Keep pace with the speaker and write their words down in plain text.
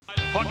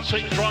Hot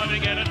Seat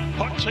driving at it.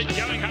 Hot Seat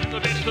going up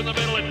the best in the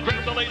middle and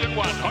grabbed the lead in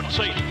one. Hot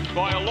Seat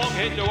by a long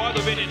head to either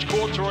vintage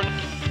quartz or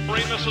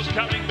Remus is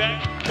coming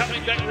back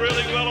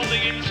really well on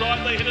the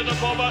inside. They hit it a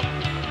bobber.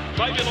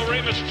 Maybe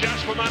Remus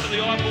just from under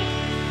the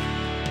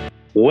eyeball.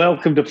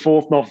 Welcome to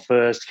Fourth Not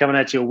First, coming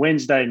at you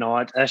Wednesday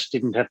night. Ash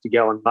didn't have to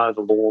go and mow the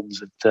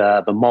lawns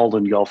at the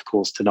Malden Golf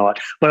Course tonight.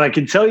 But I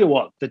can tell you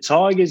what, the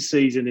Tigers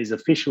season is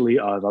officially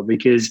over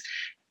because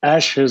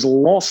Ash has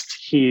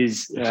lost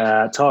his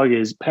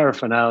Tigers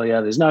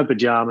paraphernalia. There's no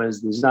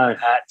pajamas, there's no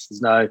hats,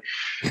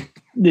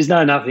 there's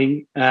no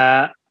nothing.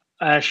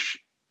 Ash,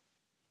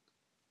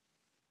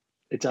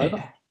 it's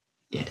over?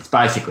 Yeah, it's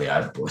basically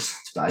over, boys.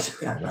 It's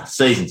basically over.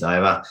 Season's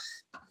over.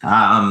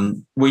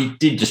 We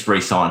did just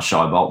re-sign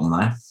Shai Bolton,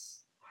 though.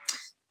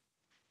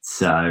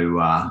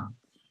 So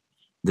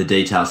the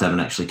details haven't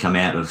actually come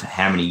out of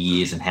how many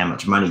years and how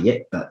much money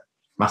yet, but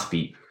must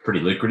be pretty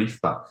lucrative.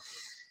 But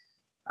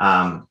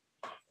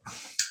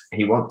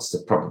he wants to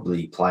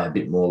probably play a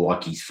bit more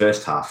like his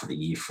first half of the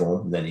year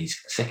form than his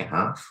second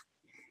half.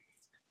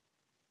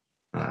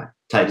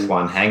 Takes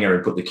one hanger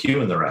and put the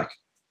cue in the rack.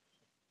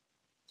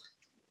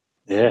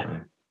 Yeah,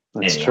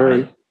 that's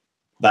true.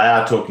 They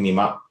are talking him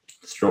up,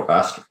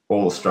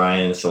 all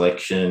Australian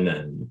selection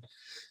and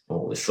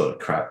all this sort of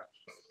crap.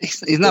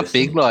 He's not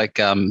big like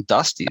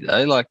Dusty,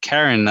 though. Like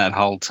carrying that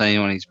whole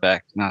team on his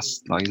back,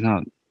 he's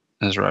not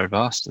as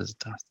robust as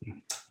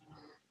Dusty.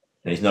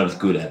 And he's not as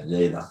good at it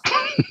either.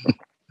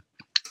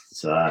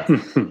 So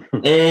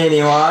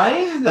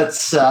anyway, that's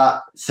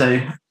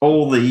so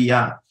all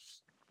the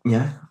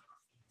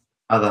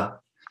other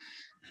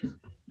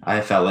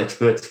AFL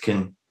experts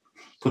can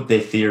put their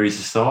theories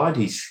aside.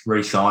 He's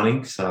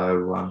re-signing,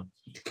 so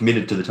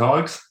committed to the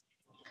Tigers.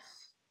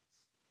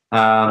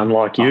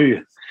 Unlike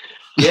you.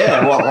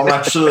 Yeah, well, I'm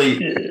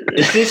actually.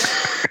 Is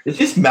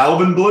this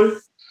Melbourne blue?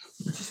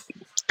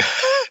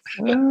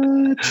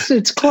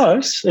 It's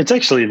close. It's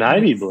actually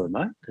navy blue,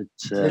 mate.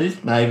 It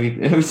is navy.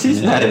 It was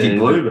navy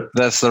blue, but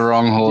that's the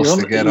wrong horse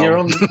to get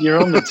on.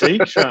 You're on the tea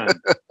train.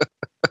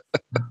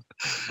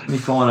 Let me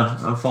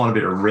I'll find a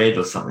bit of red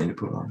or something to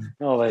put on.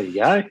 Oh, there you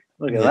go.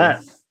 Look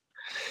at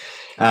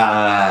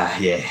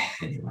that.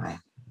 Anyway,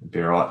 it'll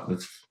be all right.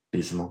 It's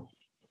abysmal.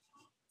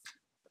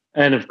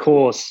 And, of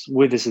course,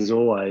 with us as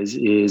always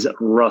is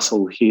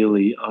Russell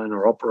Healy,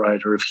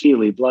 owner-operator of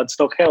Healy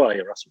Bloodstock. How are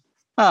you, Russell?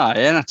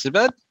 Yeah, not too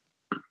bad.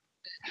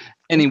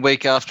 Any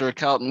week after a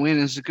Carlton win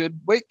is a good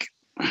week.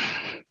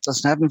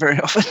 Doesn't happen very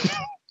often.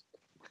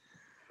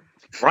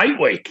 Great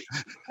week.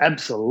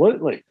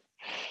 Absolutely.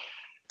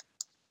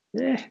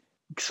 Yeah,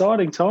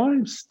 exciting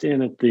times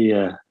down at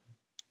the,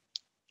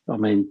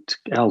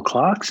 Al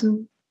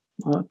Clarkson.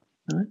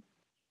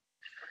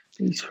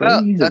 He's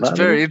free. That's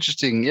very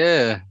interesting.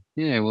 Yeah,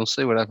 we'll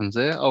see what happens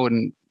there. I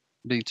wouldn't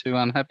be too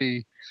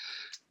unhappy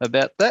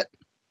about that.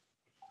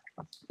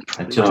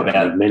 Until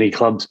about many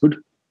clubs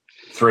would.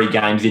 3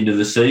 games into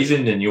the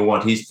season and you'll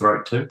want his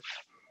throat too?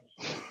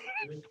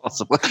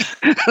 Possibly.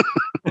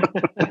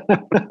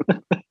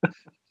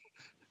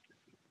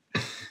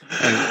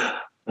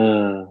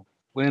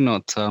 We're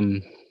not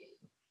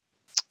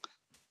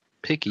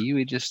picky.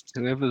 We just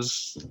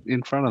whoever's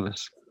in front of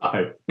us.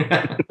 Oh.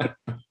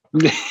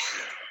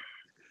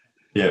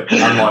 Yeah,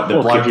 unlike the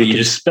bloke that you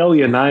just spell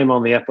your name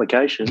on the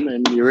application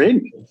and you're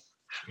in.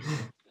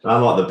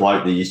 Unlike the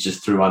bloke that you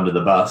just threw under the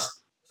bus.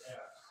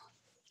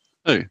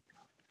 Who?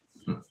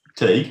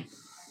 Teague.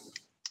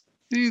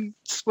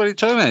 What are you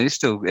talking about? He's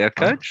still our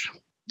coach.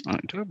 I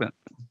don't talk about.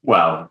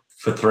 Well,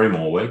 for 3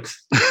 more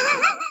weeks.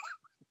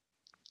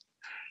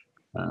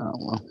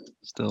 Well,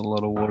 still a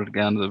lot of water to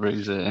go under the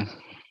bridge there.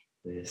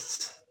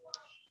 Yes.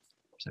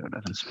 See what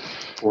happens.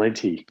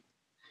 Plenty.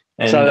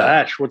 And, so,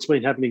 Ash, what's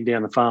been happening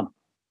down the farm?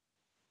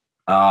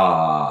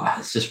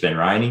 It's just been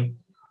raining.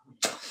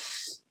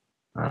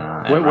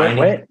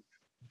 Wet?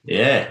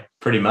 Yeah,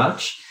 pretty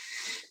much.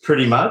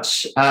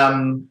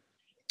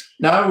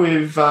 No,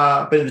 we've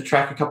been to the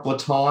track a couple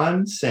of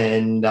times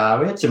and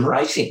we had some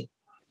racing.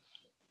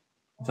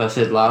 As I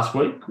said last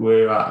week,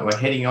 we're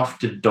heading off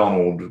to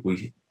Donald.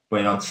 We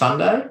went on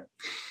Sunday.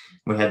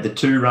 We had the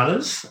 2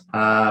 runners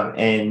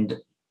and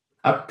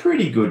a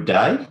pretty good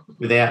day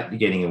without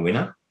getting a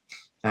winner.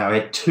 We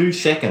had 2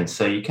 seconds,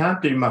 so you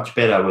can't do much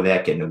better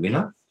without getting a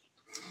winner.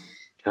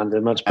 Can't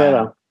do much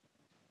better.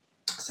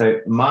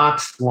 So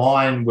Mark's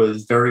line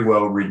was very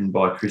well ridden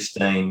by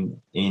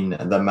Christine in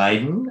the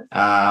maiden.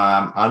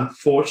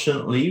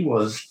 Unfortunately,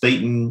 was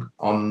beaten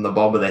on the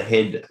bob of the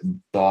head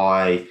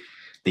by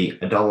the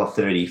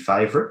 $1.30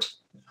 favourite,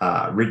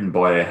 ridden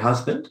by her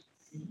husband.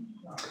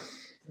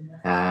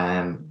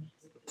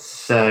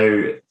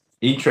 So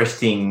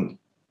interesting.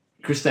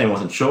 Christine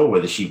wasn't sure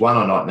whether she won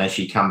or not, and as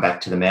she come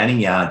back to the mounting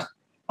yard,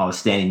 I was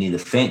standing near the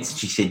fence and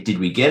she said, "Did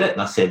we get it?"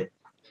 And I said,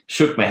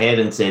 shook my head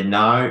and said,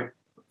 "No."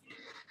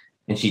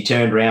 And she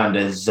turned around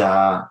as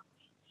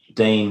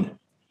Dean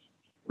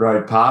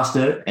rode past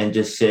her and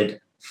just said,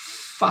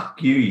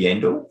 "Fuck you,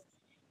 Yendall."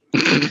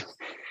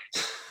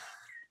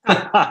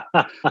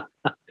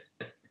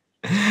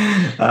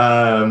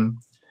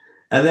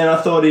 And then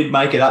I thought he'd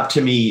make it up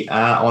to me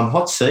on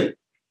hot seat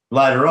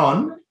later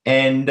on,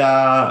 and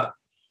the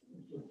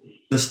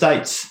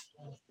state's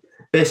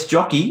best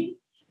jockey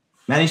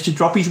managed to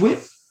drop his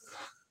whip.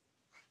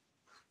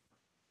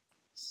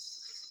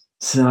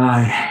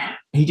 So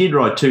he did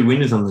ride 2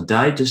 winners on the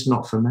day, just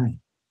not for me.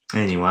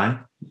 Anyway,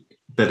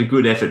 but a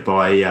good effort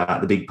by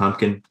the Big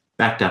Pumpkin,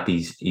 backed up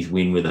his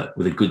win with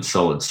a good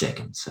solid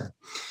second. So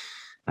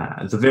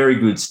it's a very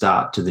good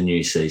start to the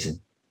new season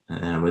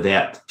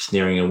without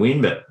snaring a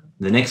win, but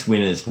the next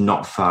winner's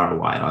not far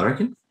away, I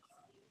reckon.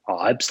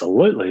 Oh,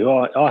 absolutely.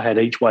 I had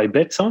each way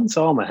bets on,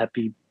 so I'm a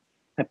happy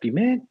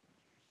man.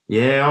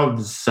 Yeah, I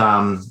was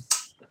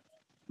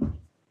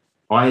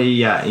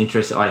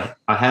interested. I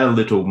had a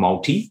little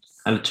multi,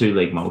 a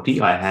 2-leg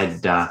multi. I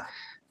had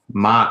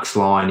Mark's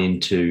line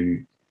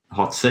into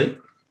hot seat,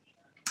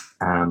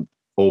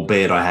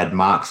 albeit I had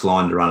Mark's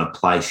line to run a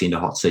place into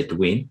hot seat to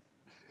win.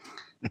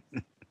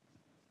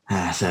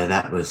 So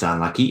that was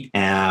unlucky.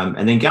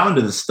 And then going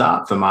to the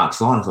start for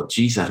Mark's line, I thought,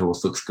 geez, that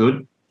horse looks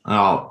good.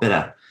 Oh,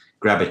 better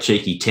grab a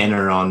cheeky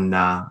tenner on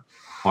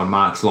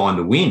Mark's line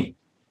to win.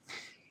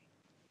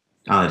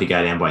 Only to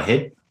go down by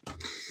head.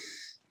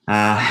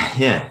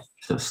 Yeah,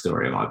 it's the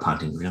story of my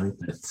punting, really.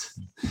 But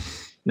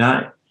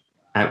no,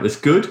 it was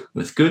good. It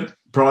was good.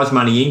 Prize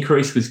money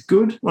increase was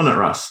good, wasn't it,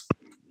 Russ?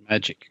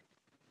 Magic.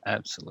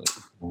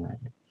 Absolutely.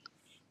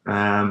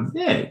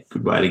 Yeah,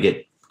 good way to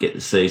get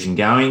the season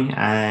going.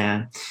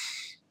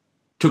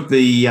 Took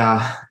the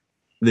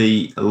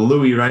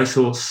Louis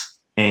racehorse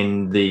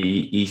and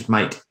his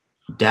mate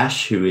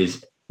Dash, who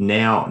is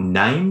now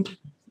named.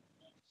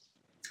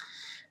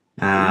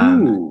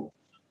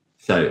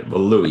 So,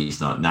 Louis is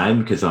not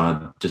named because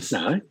I just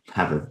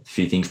have a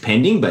few things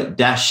pending, but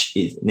Dash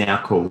is now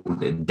called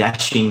the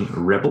Dashing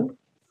Rebel.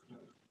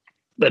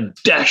 The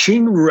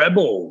Dashing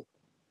Rebel.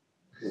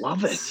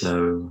 Love it.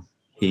 So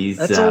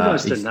that's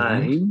almost a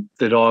name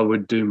that I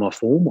would do my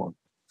form on.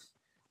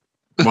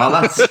 Well,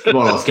 that's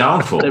what I was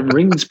going for. It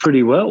rings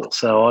pretty well.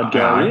 So I'd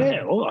go,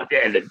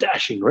 the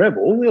Dashing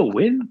Rebel, we'll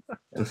win.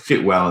 It'll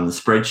fit well in the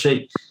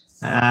spreadsheet.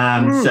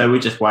 So we're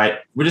just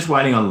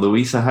waiting on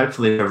Louis. So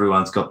hopefully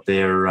everyone's got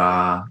their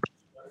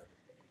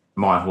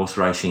My Horse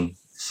Racing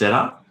set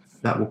up.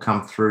 That will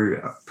come through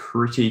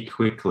pretty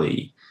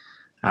quickly.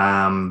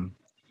 Just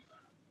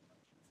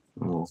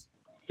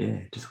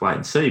wait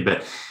and see.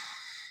 But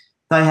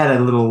they had a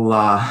little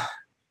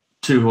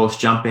 2-horse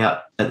jump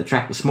out at the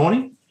track this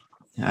morning.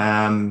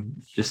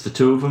 Just the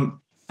 2 of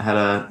them had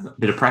a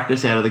bit of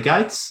practice out of the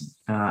gates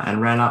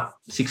and ran up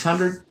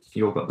 600.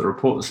 You all got the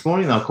report this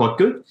morning. They were quite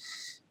good.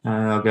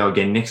 I'll go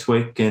again next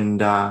week and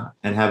have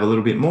a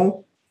little bit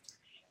more,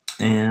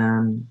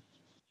 and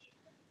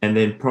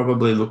then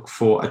probably look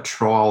for a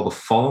trial the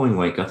following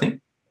week, I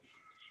think,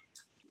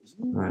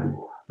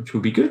 which will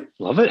be good.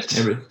 Love it.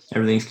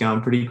 Everything's going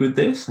pretty good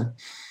there, so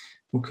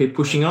we'll keep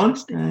pushing on.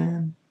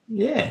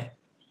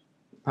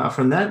 Apart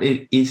from that,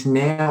 it is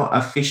now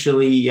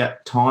officially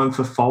time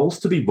for foals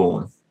to be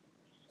born.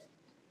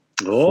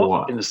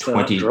 For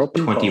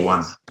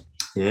 2021.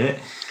 Yeah.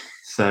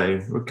 So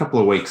we're a couple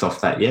of weeks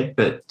off that yet,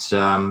 but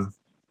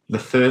the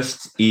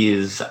first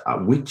is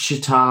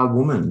Wichita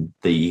Woman,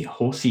 the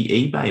horsey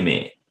eBay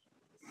mare,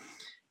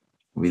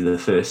 with the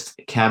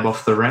first cab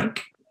off the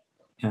rank.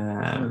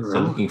 So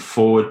looking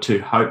forward to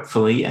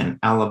hopefully an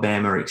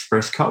Alabama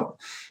Express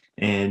colt.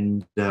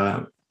 And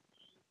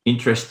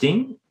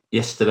interesting,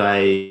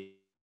 yesterday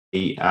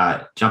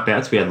jump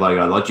outs, we had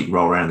Logo Logic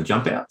roll around the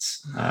jump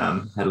outs,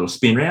 had a little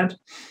spin round.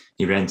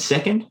 He ran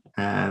second.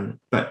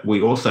 But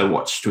we also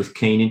watched with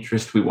keen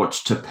interest, we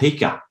watched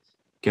Topeka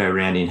go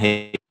around in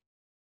heat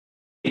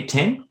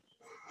 10.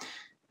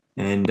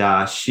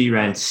 And she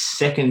ran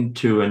second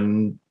to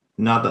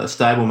another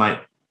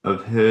stablemate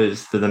of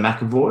hers for the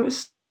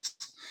McAvoys.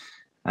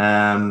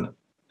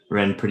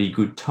 Ran pretty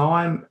good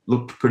time,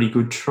 looked pretty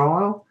good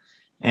trial.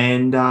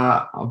 And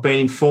I've been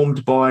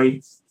informed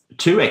by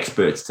 2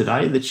 experts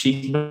today that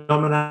she's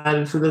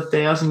nominated for the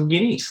 1,000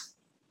 guineas.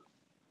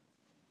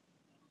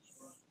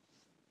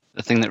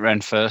 The thing that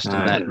ran first in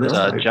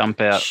that jump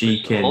out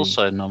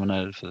also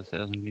nominated for the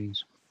 1,000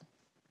 guineas.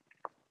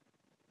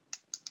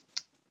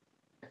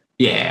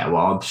 Yeah,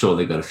 well, I'm sure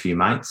they've got a few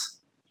mates.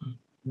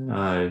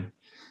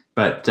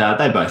 But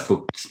they both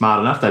looked smart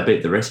enough. They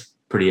beat the rest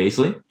pretty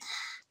easily.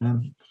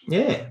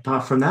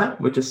 Apart from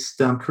that, we're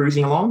just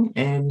cruising along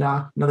and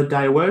another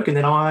day of work, and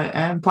then I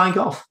am playing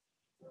golf.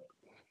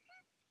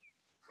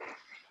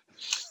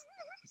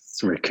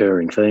 It's a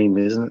recurring theme,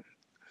 isn't it?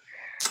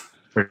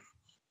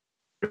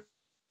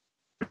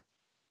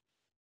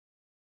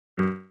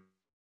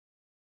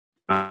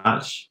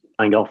 Much.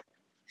 Playing golf.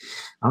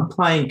 I'm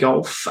playing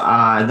golf,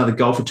 another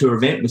Golfer Tour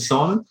event with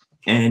Simon,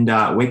 and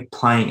we're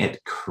playing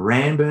at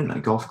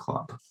Cranbourne Golf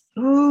Club.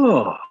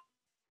 Oh,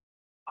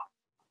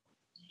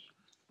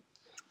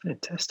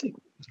 fantastic.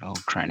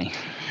 Old cranny.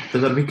 So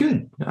that'll be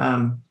good.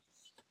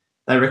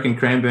 They reckon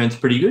Cranbourne's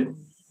pretty good.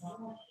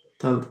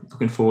 So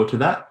looking forward to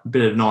that. A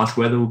bit of nice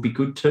weather will be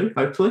good too,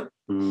 hopefully.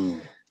 No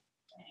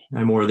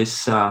more of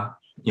this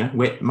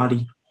wet,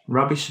 muddy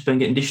rubbish has been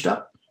getting dished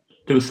up.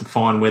 do with some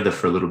fine weather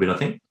for a little bit, I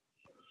think.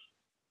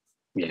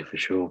 Yeah, for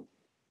sure.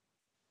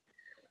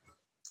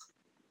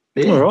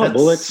 But yeah, All right,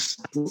 well, that's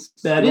let's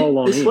about roll it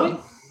on this in week.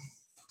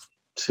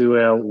 to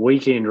our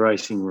weekend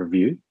racing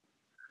review.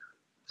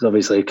 There's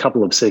obviously a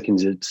couple of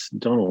seconds at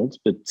Donald's,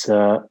 but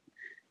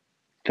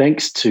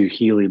thanks to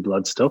Healy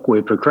Bloodstock,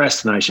 where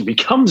procrastination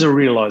becomes a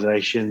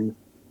realisation.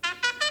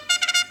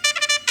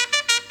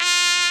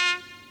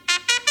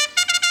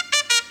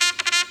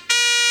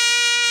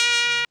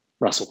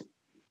 Russell,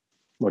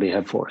 what do you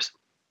have for us?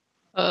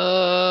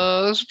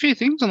 There's a few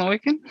things on the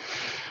weekend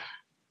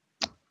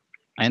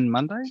and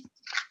Monday. I'm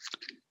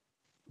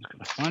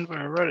going to find where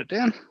I wrote it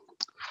down.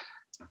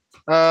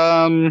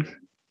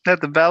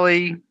 At the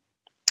Valley,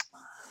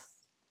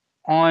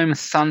 I'm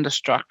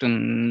Thunderstruck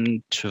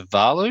and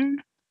Tuvalu.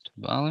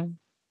 I don't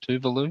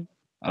know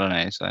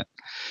how you say it.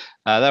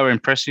 They were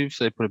impressive.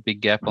 They put a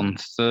big gap on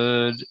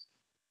third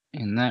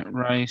in that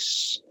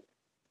race.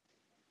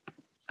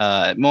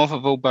 At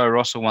Morphettville, Bo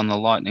Rossa won the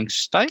Lightning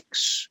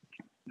Stakes.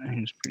 He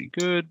was pretty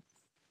good.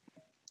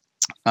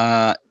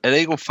 At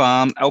Eagle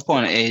Farm,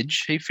 Alpine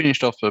Edge, he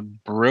finished off a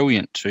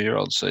brilliant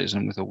 2-year-old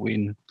season with a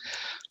win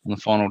on the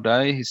final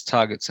day. His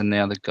targets are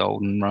now the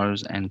Golden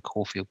Rose and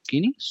Caulfield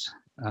Guineas.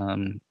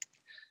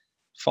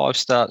 5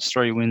 starts,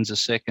 3 wins, a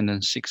second,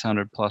 and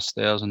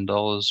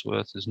 $600,000+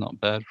 worth is not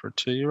bad for a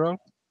 2-year-old.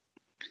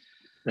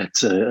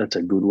 That's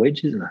a good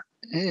wedge, isn't it?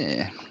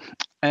 Yeah.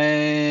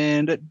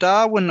 And at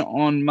Darwin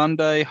on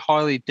Monday,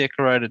 Highly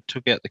Decorated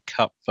took out the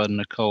cup for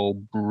Nicole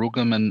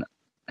Brueggemann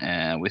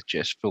with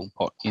Jess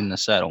Philpott in the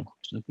saddle.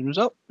 So good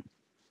result.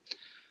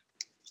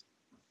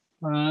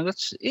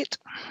 That's it.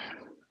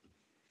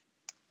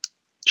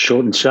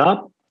 Short and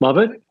sharp, love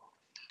it.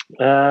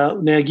 Now,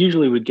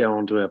 usually we'd go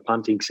on to our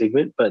punting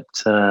segment, but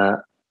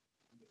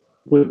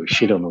we were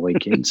shit on the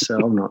weekend, so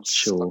I'm not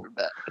sure.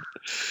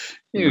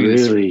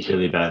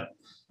 Really bad.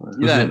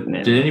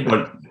 Did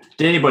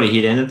anybody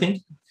hit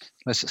anything?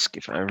 Let's just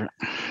skip over it.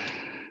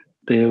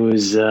 There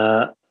was,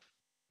 I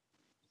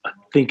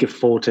think, a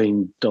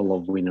 $14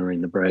 winner in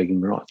the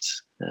bragging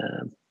rights.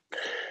 Other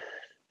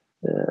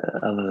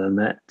than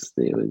that,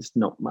 there was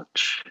not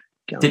much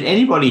going Did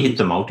anybody hit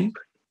the multi?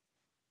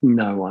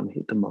 No one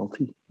hit the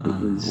multi. It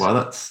was Well,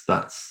 that's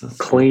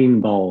clean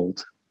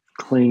bowled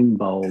in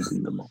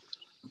the multi.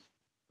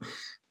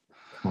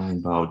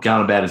 Clean bowled.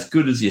 Going about as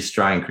good as the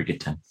Australian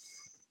cricket team.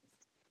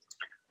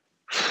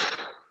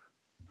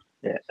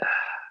 Yeah.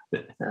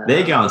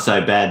 They're going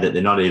so bad that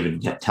they're not even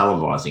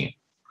televising it.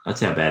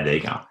 That's how bad they're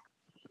going.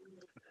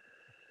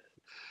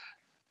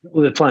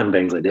 Well, they're playing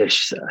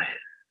Bangladesh, so.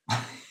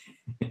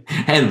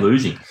 And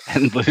losing.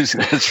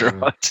 That's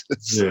right.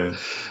 Yeah.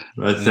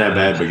 That's how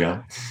bad we're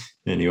going.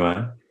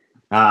 Anyway.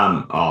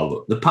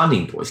 Look, the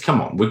punting boys, come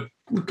on. We've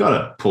got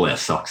to pull our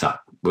socks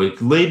up. We're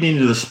leading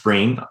into the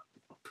spring.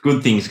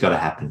 Good things got to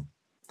happen.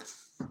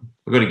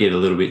 We've got to get a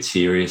little bit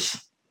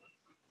serious.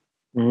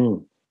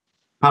 Pump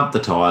the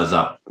tyres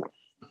up.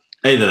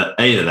 Either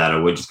that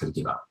or we're just going to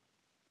give up.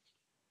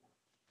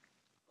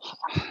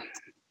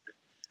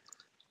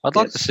 I'd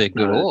like to see a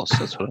good horse.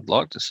 That's what I'd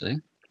like to see. I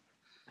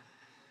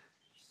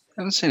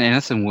haven't seen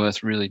anything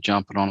worth really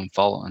jumping on and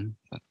following.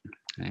 But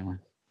anyway.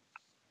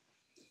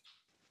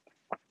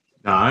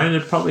 No, there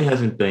probably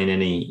hasn't been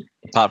any.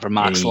 Apart from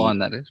Mark's line,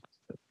 that is.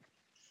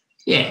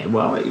 Yeah,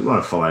 well, you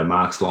want to follow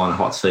Mark's line,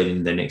 hot seat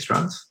in their next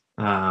runs.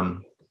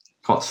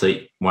 Hot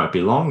seat won't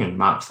be long and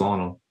Mark's line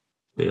will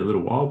be a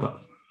little while, but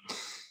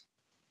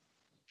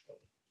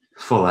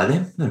follow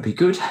them. That'd be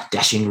good.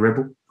 Dashing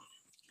Rebel.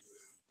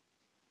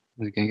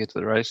 Is he going to get to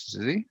the races,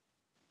 is he?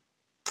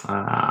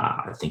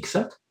 I think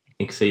so.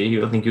 I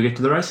think you'll get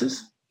to the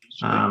races.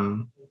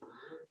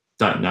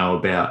 Don't know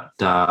about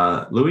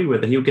Louis,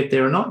 whether he'll get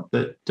there or not,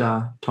 but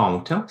time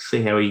will tell.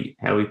 See how he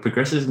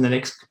progresses in the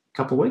next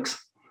couple of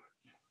weeks.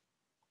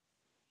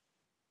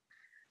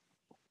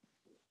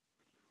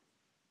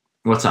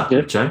 What's up,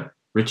 Richo?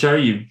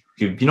 Richo,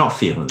 you're not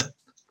feeling it.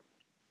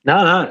 No.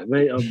 I'm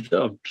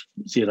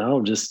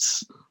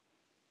just.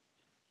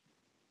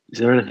 Is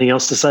there anything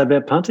else to say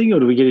about punting, or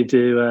do we get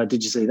into?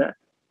 Did you see that?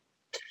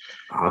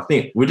 I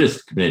think we're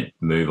just going to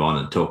move on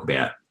and talk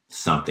about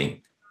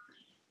something.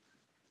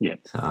 Yeah,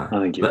 so I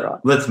think you're right.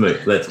 Let's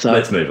move.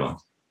 Let's move on.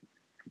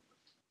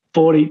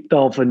 40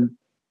 Dolphin.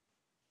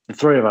 The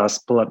three of us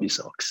pull up your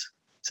socks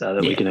so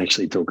that we can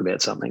actually talk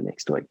about something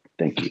next week.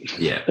 Thank you.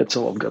 Yeah, that's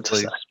all I've got to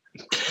say.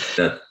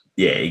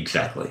 Yeah,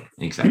 exactly.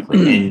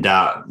 And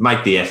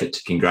make the effort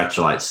to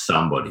congratulate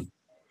somebody.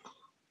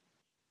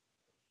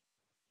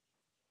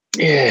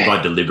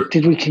 Yeah.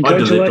 Did we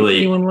congratulate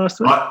anyone last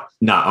week?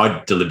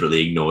 I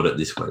deliberately ignored it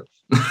this week.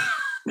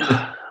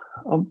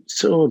 I'm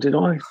sure. Did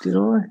I?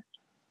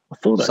 I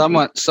thought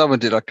someone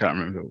did. I can't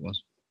remember who it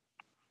was.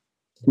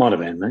 Might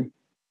have been me.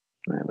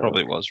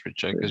 Probably was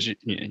Richard because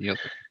you're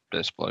the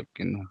best bloke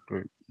in the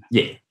group.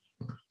 Yeah.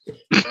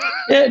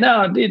 Yeah.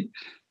 No, I did.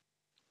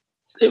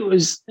 It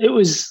was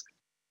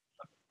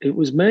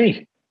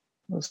me.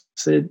 I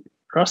said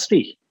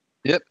Rusty.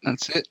 Yep,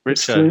 that's it.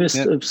 Richard.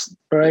 Of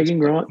bragging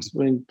rights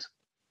went.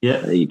 Yeah.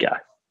 There you go.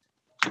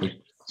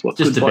 That's what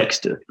just good blokes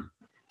do.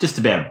 just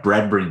about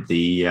Bradbury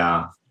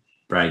the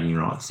bragging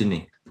rights, didn't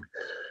he?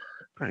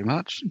 Pretty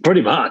much.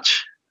 Pretty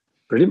much.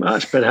 But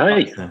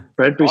hey,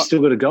 Bradbury's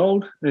still got a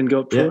gold and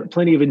got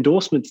plenty of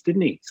endorsements,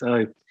 didn't he?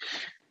 So,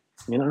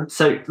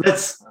 So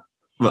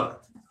look.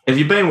 Have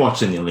you been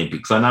watching the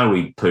Olympics? I know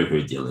we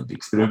poo-pooed the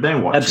Olympics, but have you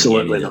been watching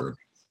Absolutely the not.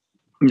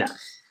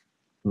 Olympics?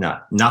 No,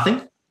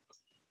 nothing.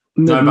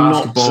 No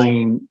basketball.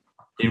 Seen,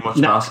 didn't watch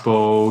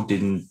basketball.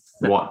 Didn't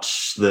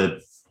watch the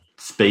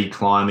speed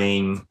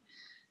climbing.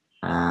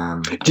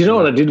 Do you know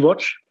what I did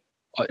watch?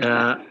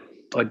 I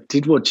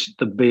did watch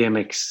the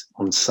BMX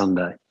on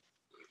Sunday.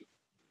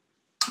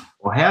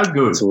 Well, how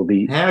good? Saw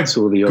the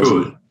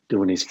Aussie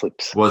doing his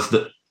flips. Was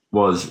the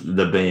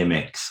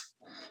BMX?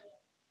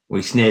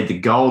 We snared the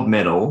gold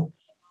medal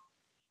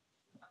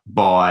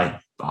by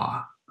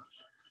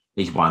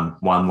he's won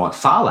like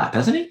far lap,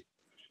 hasn't he?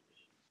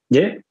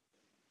 Yeah.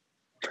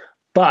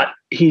 But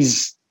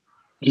his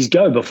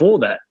go before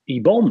that, he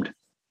bombed.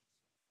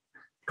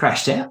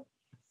 Crashed out,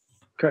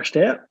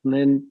 and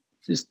then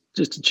just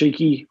a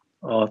cheeky,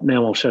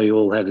 now I'll show you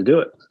all how to do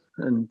it.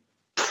 And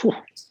that's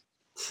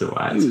the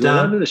way he it's was all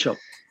over done. the shop.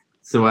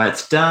 That's the way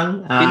it's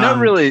done. That's not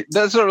really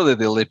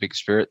the Olympic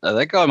spirit, though.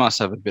 That guy must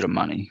have a bit of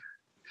money.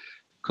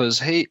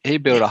 Because he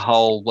built a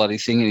whole bloody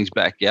thing in his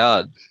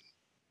backyard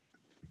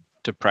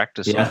to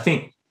practice. Yeah,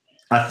 on.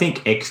 I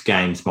think X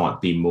Games might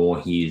be more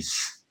his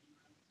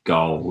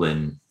goal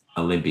than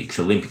Olympics.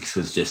 Olympics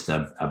was just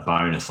a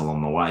bonus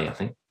along the way, I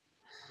think.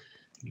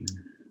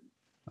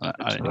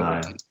 I don't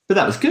know. But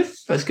that was good.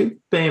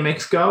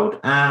 BMX gold.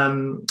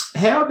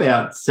 How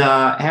about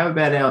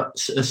our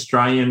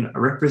Australian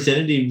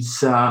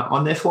representatives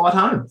on their flight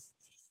home?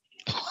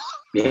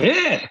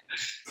 Yeah.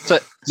 So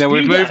now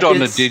we've moved on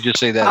to did you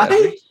see that?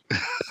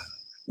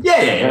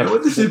 Yeah. Well,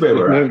 this is where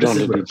we're at. Moved on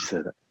to did you see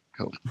that?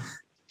 Cool.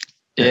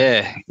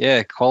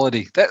 Yeah,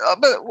 quality. But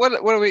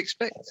what do we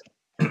expect?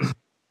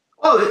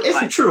 Well, it's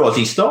a true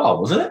Aussie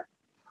style, wasn't it?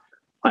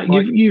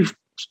 Mate, you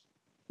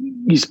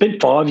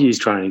spent 5 years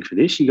training for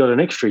this. You got an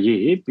extra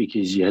year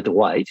because you had to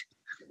wait.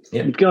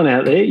 Yep. You've gone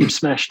out there, you've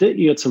smashed it,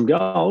 you got some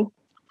gold.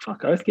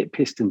 Fuck oath, get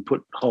pissed and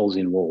put holes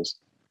in walls.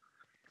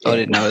 I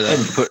didn't know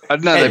that. I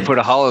didn't know they put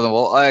a hole in the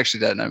wall. I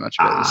actually don't know much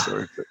about this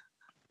story. But.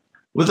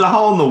 Was it a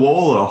hole in the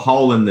wall or a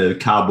hole in the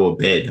cardboard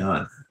bed?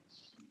 No.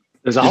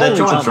 There's a Did hole they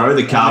try and throw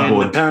the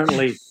cardboard?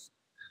 Apparently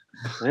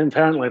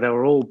they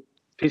were all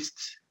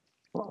pissed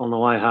on the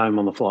way home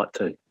on the flight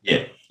too.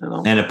 Yeah,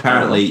 and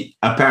apparently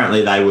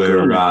they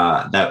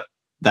were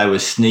they were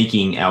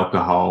sneaking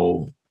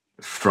alcohol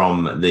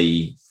from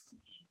the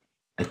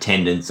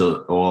attendants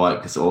or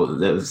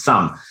there was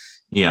some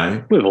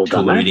we've all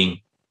done that.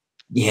 colluding.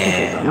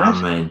 Yeah,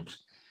 I mean,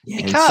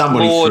 and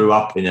somebody threw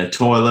up in a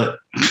toilet.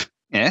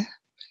 Yeah.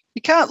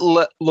 You can't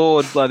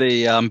laud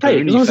bloody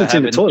Booney for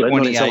having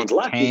 28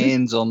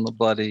 cans on the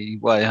bloody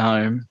way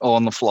home or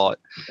on the flight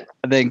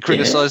and then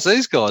criticise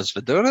these guys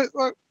for doing it.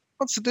 Like,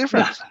 what's the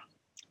difference?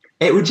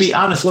 It would be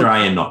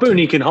un-Australian not to.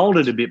 Booney can hold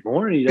it a bit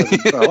more and he doesn't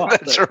throw up.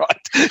 That's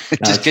right. It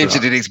just keeps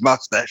it in his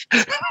mustache.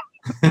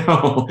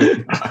 Oh,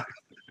 no.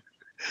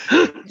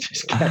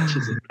 Just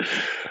catches it.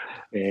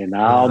 And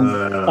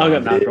I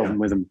got no problem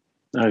with them.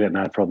 I got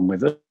no problem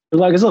with it.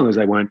 Like, as long as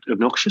they weren't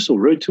obnoxious or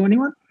rude to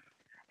anyone.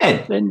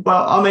 And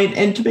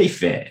to be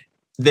fair,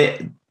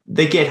 they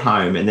get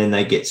home and then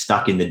they get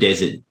stuck in the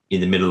desert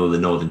in the middle of the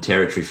Northern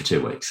Territory for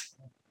 2 weeks.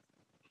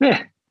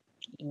 Yeah.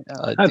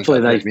 Hopefully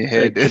they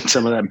get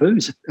some of that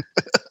booze.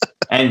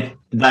 And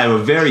they were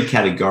very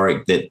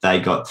categoric that they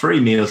got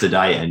 3 meals a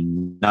day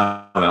and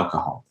no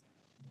alcohol.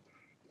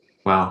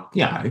 Well,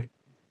 got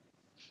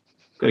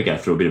to go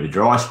through a bit of a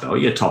dry spell.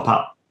 You got to top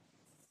up.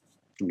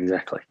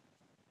 Exactly.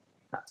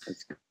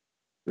 That's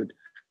good.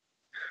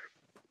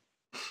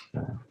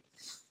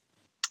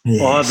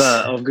 Yes.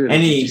 I've got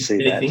anything?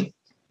 That.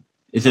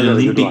 Is it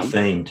Olympic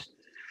themed?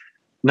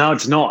 No,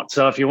 it's not.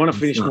 So if you want to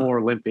finish more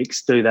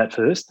Olympics, do that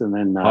first, and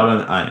then. I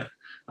don't know.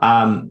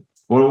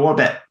 Well, what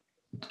about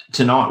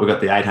tonight? We've got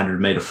the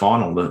 800-metre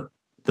final.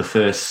 The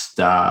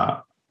first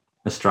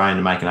Australian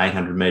to make an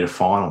 800-metre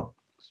final.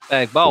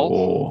 Spag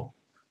Bowl.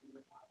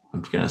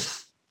 I'm going to.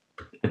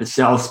 If it's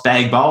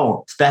Spag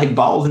Bowl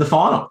in the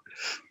final.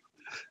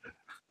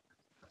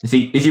 Is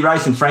he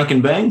racing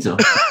Frankenbeans or?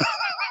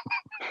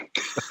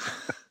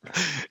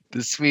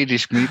 The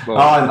Swedish meatball.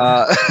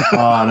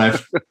 Oh no,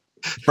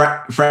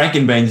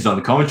 Frankenbeans is on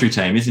the commentary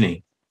team, isn't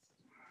he?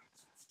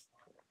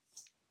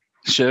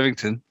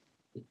 Shervington.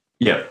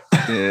 Yep.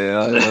 Yeah,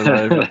 I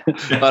don't know,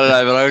 but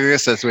I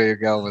guess that's where you're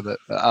going with it.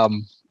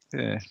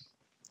 Yeah.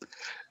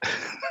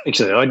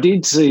 Actually, I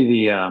did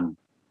see the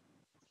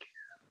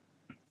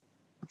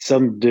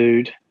some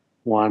dude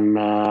won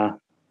the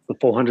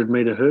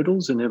 400-metre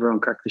hurdles, and everyone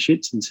cracked the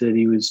shits and said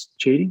he was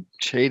cheating.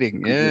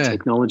 Yeah. The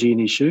technology in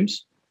his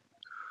shoes.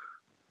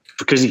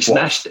 Because he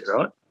smashed it,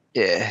 right?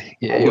 Yeah.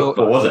 What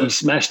was it? He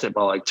smashed it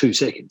by like 2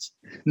 seconds.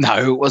 No,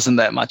 it wasn't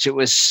that much. It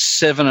was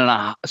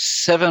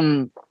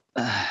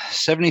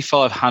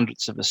 75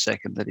 hundredths of a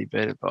second that he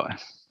beat it by.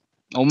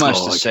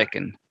 Almost a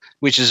second,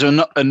 which is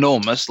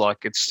enormous. Like,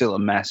 it's still a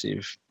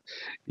massive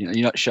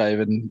you're not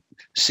shaving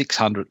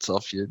 600ths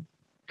off you.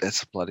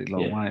 That's a bloody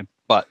long way.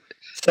 But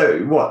so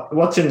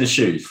what's in the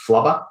shoes?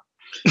 Flubber?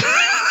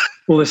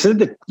 Well, they said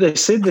that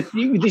this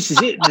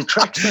is it. The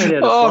track's made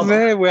out of flubber. Oh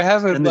man, we're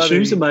having and the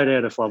shoes are made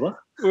out of flubber.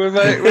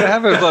 We're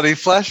having bloody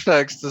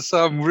flashbacks to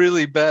some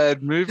really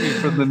bad movie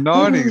from the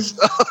 90s.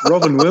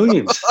 Robin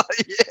Williams.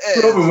 Yeah.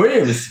 Robin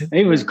Williams.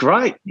 He was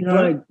great.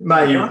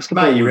 May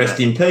you rest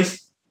in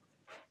peace.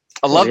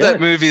 I loved that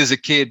movie as a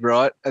kid,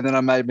 right? And then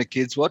I made my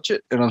kids watch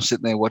it, and I'm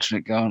sitting there watching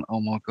it going, oh,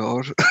 my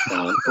God.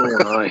 Oh,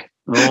 no.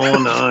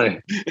 Oh, no.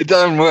 It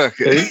doesn't work.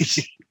 This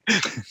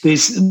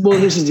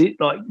is it.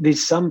 Like,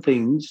 there's some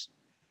things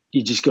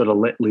you just got to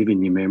let live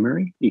in your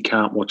memory. You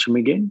can't watch them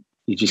again.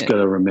 You just got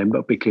to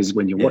remember, because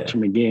when you watch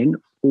them again,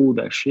 all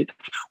that shit.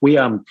 We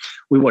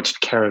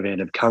watched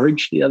Caravan of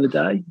Courage the other day.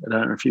 I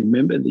don't know if you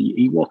remember the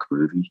Ewok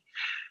movie.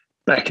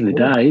 Back in the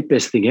day,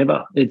 best thing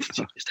ever. It's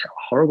just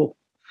horrible.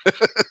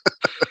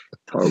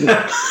 Horrible.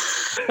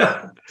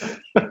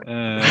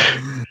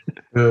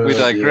 We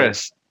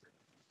digress.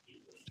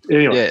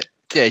 Anyway.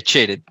 Yeah, he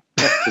cheated.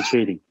 For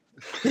cheating.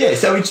 Yeah,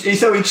 so he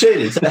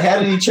cheated. So how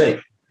did he cheat?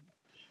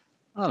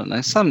 I don't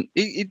know.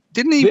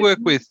 Didn't he work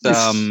with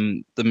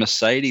the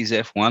Mercedes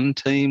F1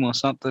 team or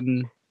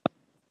something?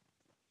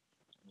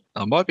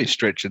 I might be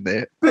stretching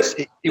there. But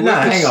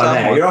hang on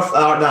now. You're off.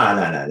 Oh,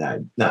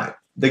 no.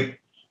 The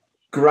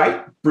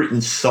Great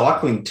Britain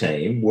cycling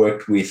team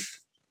worked with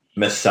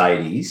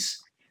Mercedes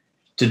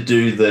to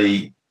do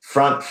the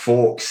front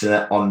forks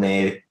on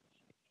their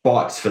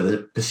bikes for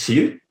the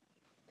Pursuit,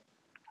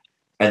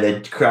 and they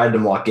created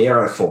them like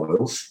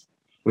aerofoils,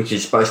 which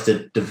is supposed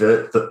to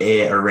divert the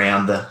air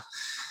around the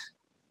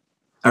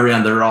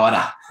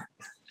rider.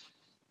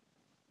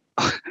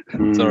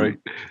 Sorry.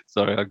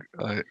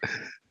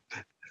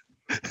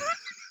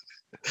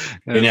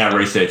 You're now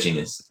researching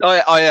this.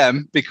 I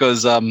am,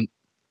 because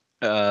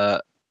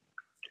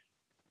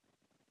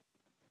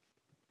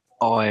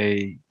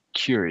I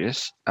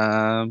curious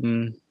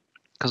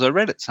because I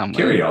read it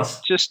somewhere.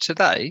 Kyrgios just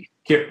today.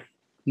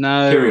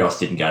 No, Kyrgios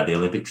didn't go to the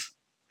Olympics.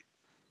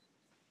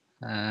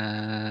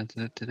 But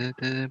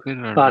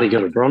he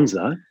got a bronze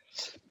though.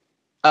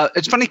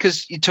 It's funny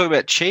because you talk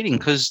about cheating,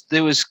 because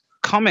there was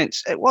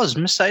comments. It was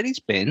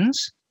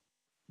Mercedes-Benz.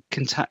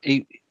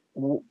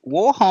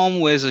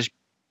 Warholm wears a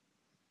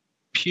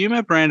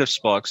Puma brand of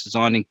spikes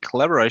designed in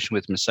collaboration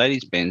with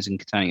Mercedes-Benz and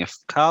containing a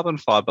carbon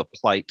fiber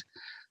plate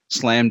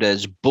slammed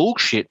as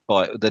bullshit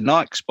by the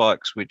Nike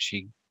spikes, which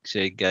he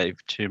said gave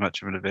too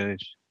much of an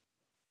advantage.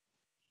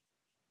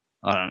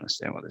 I don't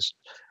understand what this.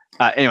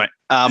 Anyway,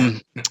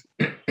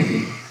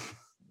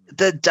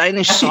 the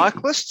Danish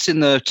cyclists in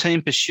the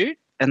team Pursuit,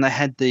 and they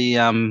had the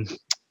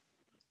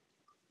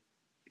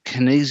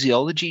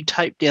kinesiology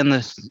tape down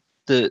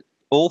the.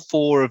 All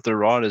four of the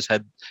riders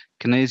had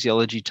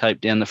kinesiology tape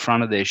down the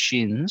front of their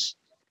shins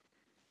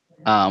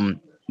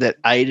that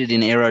aided in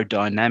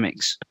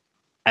aerodynamics,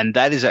 and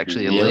that is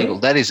actually illegal.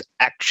 That is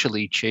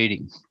actually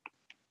cheating.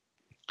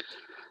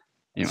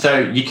 Anyway. So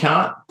you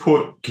can't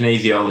put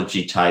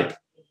kinesiology tape,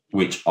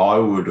 which I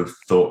would have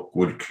thought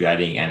would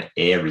creating an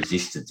air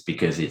resistance,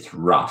 because it's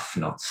rough,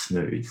 not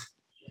smooth.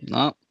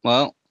 No,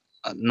 well,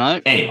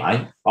 no.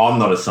 Anyway, I'm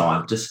not a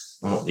scientist.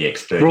 I'm not the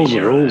expert. Rules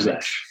are rules,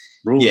 Ash.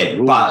 Rules are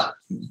rules.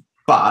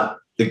 But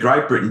the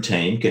Great Britain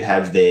team could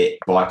have their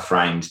bike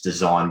frames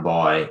designed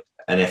by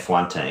an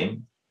F1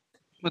 team.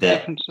 What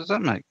difference does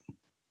that make?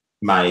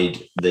 But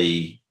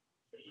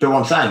what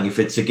I'm saying, if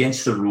it's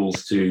against the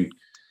rules to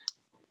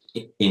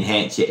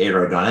enhance your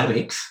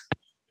aerodynamics.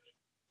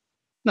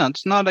 No,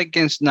 it's not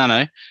against.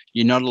 No.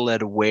 You're not allowed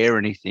to wear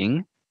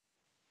anything.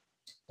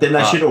 Then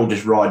they should all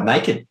just ride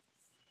naked.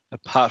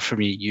 Apart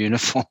from your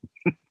uniform.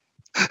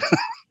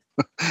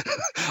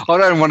 I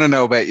don't want to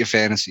know about your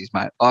fantasies,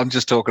 mate. I'm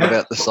just talking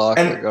about the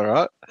cycling, all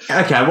right?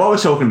 Okay, while we're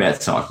talking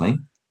about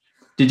cycling,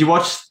 did you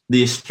watch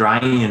the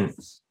Australian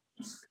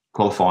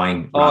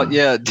qualifying run? Oh,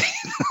 yeah.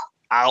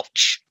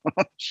 Ouch.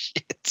 Oh,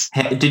 shit.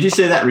 Did you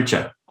see that,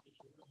 Richard?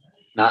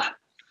 No.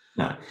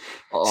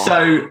 Oh.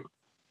 So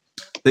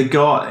the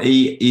guy,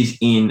 he is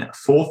in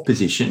fourth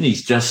position.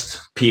 He's just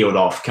peeled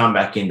off, come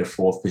back into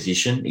fourth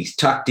position. He's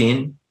tucked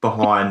in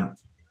behind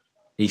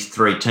his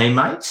three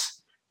teammates.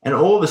 And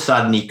all of a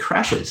sudden, he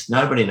crashes.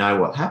 Nobody know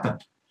what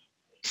happened.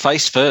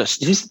 Face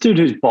first. Is this dude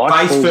whose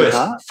bike Face first.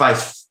 apart?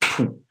 Face.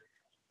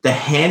 The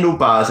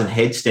handlebars and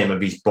head stem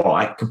of his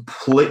bike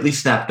completely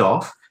snapped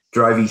off,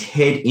 drove his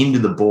head into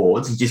the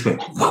boards. He just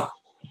went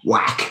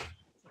whack.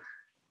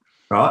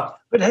 Right?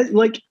 But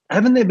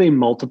haven't there been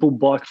multiple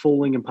bike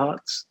falling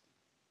aparts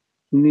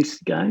in these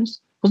games?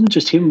 Wasn't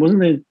just him?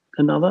 Wasn't there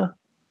another?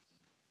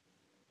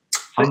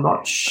 I'm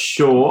not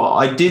sure.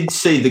 I did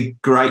see the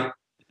Great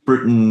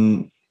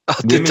Britain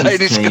women's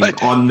team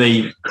on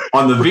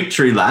the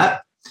victory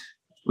lap.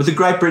 Was it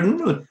Great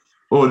Britain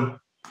or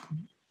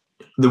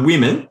the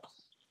women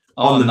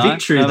on the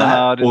victory lap? No,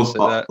 I didn't see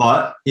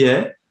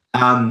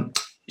that.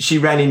 She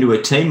ran into a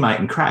teammate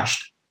and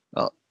crashed.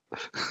 Oh.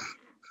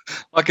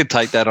 I could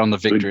take that on the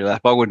victory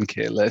lap. I wouldn't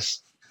care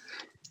less.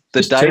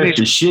 The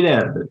shit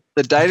out of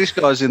it. Danish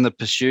guys in the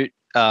Pursuit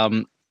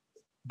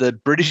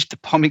the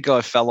Pommy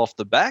guy fell off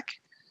the back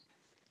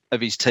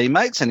of his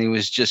teammates and he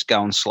was just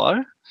going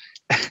slow.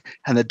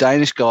 And the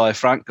Danish guy,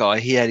 front guy,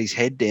 he had his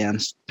head down,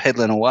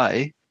 pedaling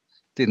away,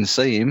 didn't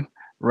see him,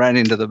 ran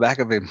into the back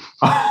of him.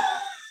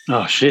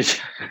 Oh,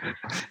 shit.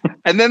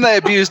 And then they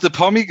abused the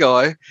Pommy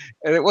guy,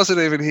 and it wasn't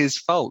even his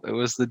fault. It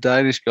was the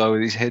Danish guy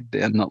with his head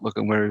down, not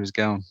looking where he was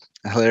going.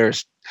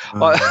 Hilarious.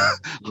 I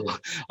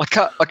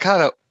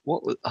can't.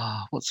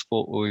 What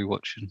sport were we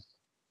watching?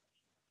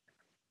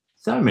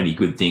 So many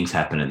good things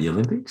happen at the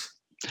Olympics.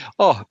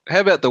 Oh,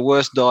 how about the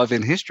worst dive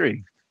in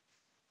history?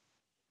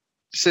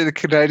 See the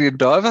Canadian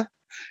diver?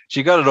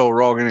 She got it all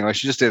wrong anyway.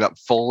 She just ended up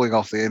falling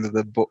off the end of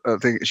the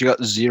thing. She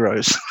got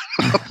zeros.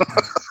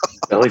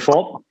 Belly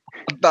flop?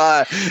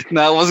 No,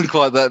 it wasn't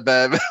quite that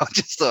bad. But I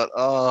just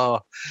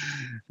thought,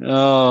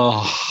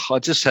 I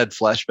just had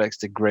flashbacks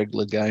to Greg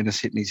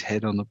Louganis hitting his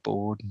head on the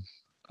board.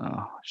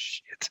 Oh,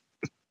 shit.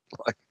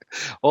 Like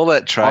all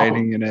that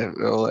training and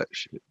all that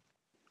shit.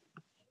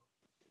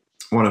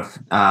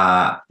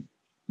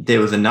 There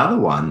was another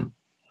one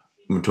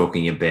we're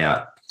talking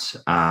about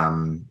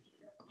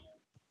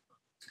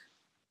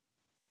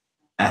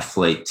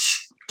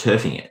athletes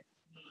turfing it.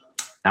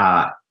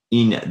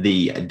 In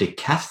the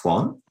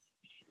decathlon,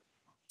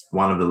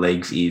 one of the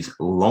legs is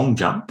long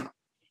jump.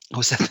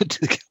 Was that the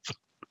decathlon?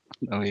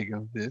 Oh, you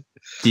go there.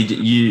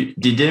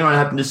 Did anyone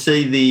happen to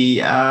see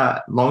the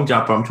long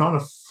jump? I'm trying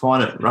to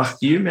find it. Russ,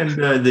 do you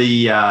remember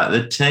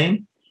the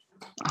team?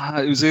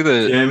 It was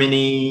either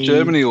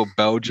Germany or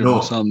Belgium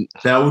or something.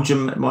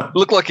 Belgium. It might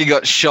looked like he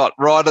got shot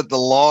right at the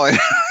line.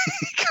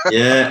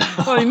 Yeah.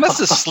 Oh, he must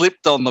have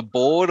slipped on the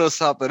board or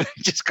something.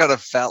 He just kind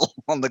of fell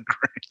on the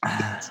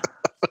ground.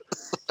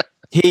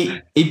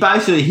 He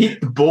basically hit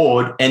the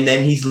board and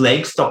then his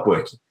legs stopped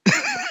working.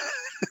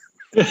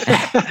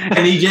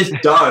 And he just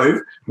dove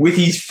with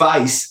his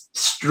face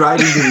straight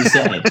into the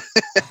sand.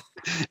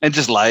 And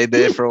just laid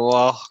there for a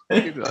while.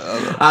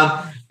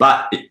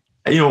 But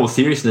in all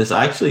seriousness,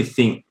 I actually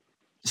think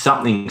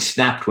something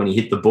snapped when he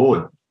hit the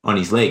board on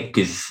his leg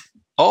because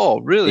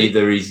really?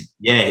 Either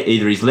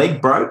his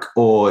leg broke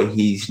or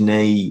his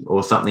knee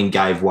or something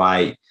gave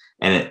way,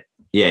 and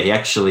he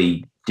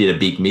actually did a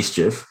big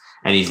mischief,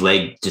 and his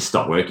leg just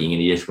stopped working,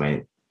 and he just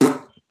went.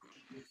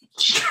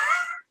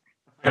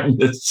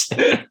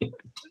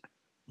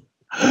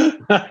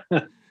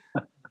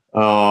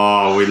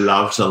 Oh, we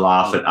love to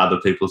laugh at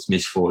other people's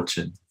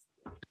misfortune.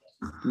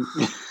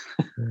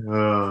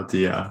 Oh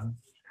dear.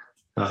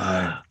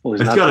 Well,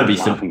 it's got to be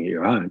something at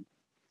your own.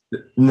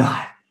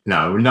 No,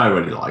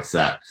 nobody likes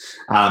that.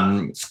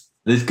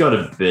 There's got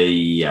to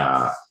be,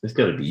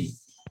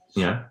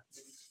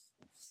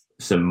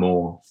 some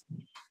more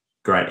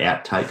great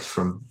outtakes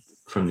from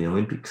the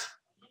Olympics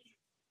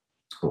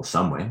or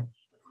somewhere.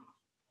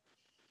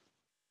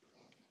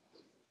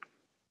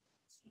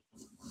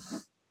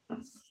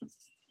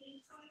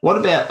 What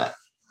about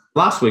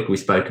last week? We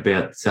spoke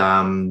about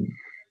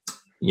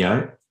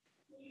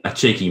a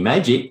cheeky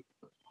magic.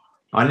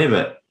 I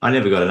never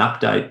got an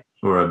update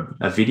or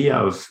a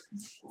video of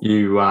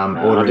you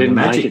ordering a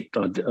magic.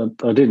 I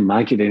didn't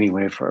make it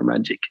anywhere for a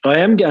magic. I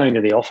am going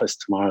to the office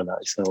tomorrow though,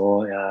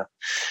 so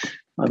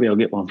maybe I'll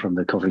get one from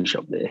the coffee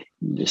shop there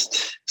and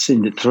just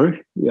send it through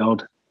the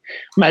old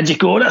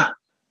magic order.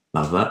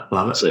 Love that.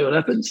 Love it. See what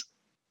happens.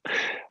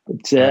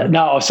 But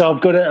no, so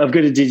I've got to.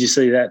 Did you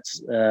see that?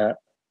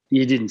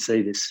 You didn't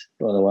see this,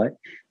 by the way.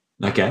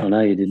 Okay. I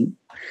know you didn't.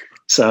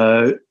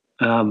 So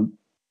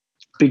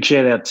big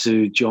shout out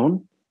to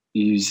John,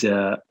 who's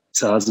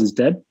Sars's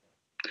dad.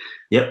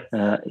 Yep.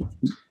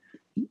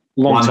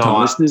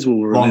 Long-time listeners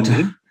will remember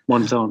him.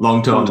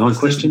 Long-time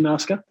question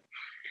asker.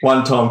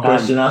 One-time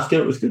question asker.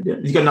 It was good. Yeah.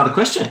 You got another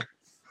question?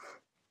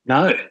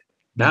 No.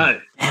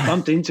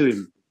 Bumped into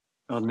him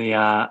on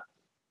the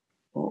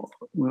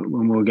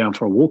when we were going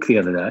for a walk the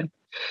other day,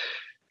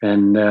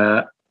 and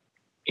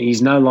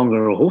he's no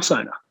longer a horse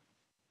owner.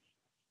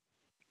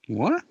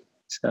 What?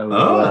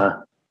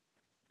 So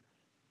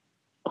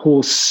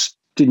horse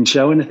didn't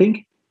show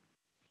anything.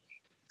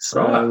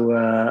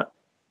 So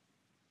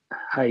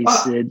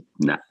Hayes said,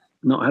 "No,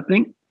 not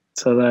happening."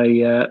 So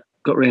they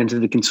got round to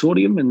the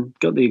consortium and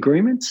got the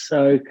agreement.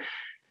 So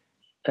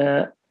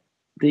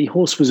the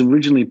horse was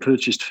originally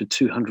purchased for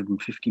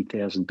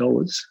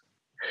 $250,000,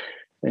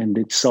 and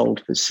it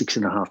sold for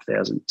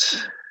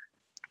 $6,500.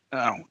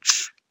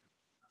 Ouch!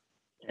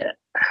 Yeah.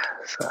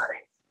 So.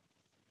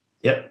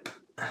 Yep.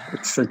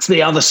 It's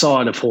the other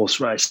side of horse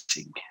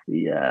racing.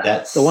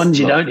 The ones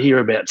you don't hear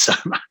about so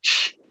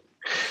much.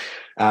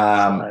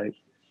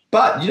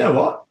 But you know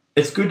what?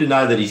 It's good to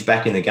know that he's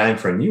back in the game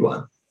for a new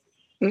one.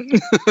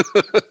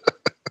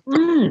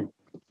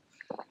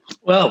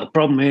 Well, the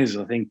problem is,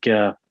 I think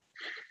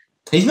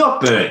he's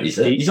not burnt, is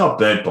he? He's not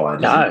burnt by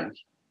it. No,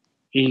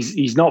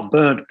 he's not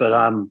burnt.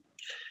 But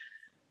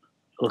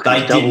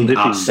they didn't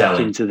upsell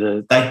him.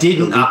 They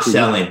didn't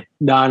upsell him.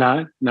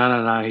 No.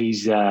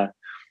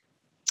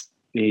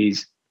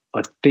 He's.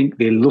 I think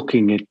they're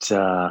looking at.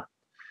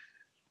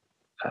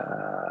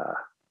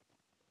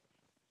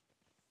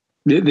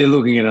 They're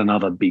looking at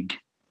another big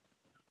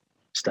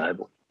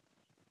stable.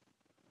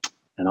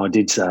 And I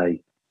did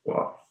say,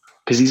 What?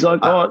 because he's like,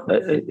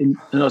 and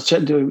I was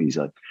chatting to him, he's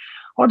like,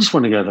 I just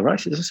want to go to the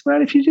races. I said,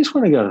 well, if you just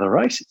want to go to the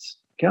races,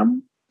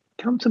 come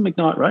to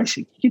McKnight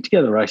Racing. You get to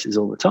go to the races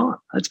all the time.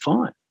 That's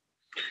fine.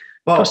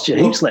 Well, Cost you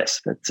heaps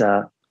less, but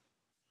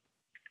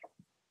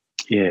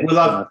yeah. We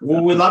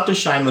love to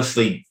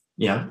shamelessly,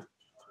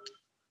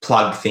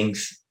 plug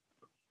things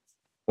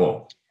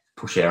or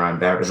push our own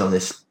barriers on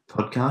this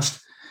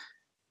podcast.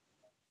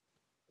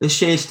 The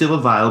share's still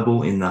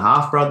available in the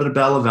half-brother to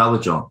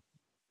Bella John.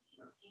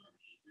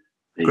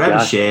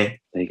 Grab a share.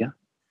 There you go.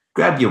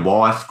 Grab your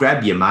wife,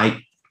 grab your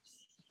mate,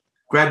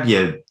 grab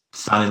your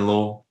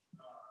son-in-law,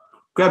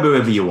 grab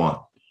whoever you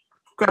want.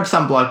 Grab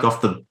some bloke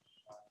off the,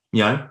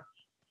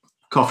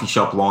 coffee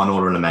shop line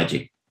ordering a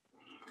Magic.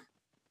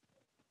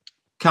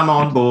 Come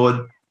on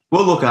board.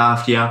 We'll look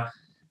after you.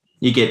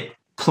 You get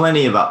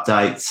plenty of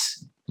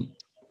updates. You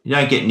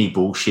don't get any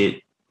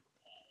bullshit.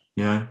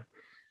 Come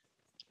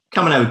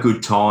and have a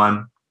good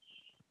time.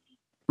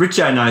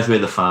 Richo knows where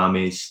the farm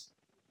is.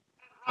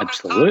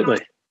 Absolutely.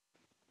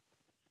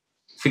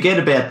 Forget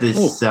about this.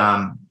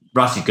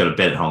 Rusty's got a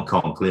bet at Hong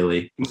Kong,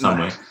 clearly,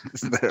 somewhere.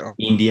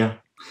 India.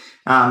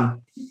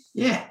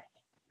 Yeah.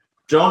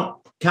 John,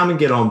 come and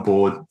get on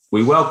board.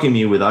 We welcome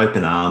you with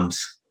open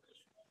arms.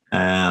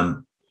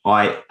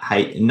 I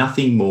hate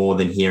nothing more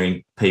than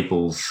hearing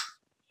people's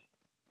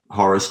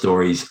horror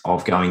stories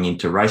of going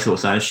into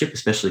racehorse ownership,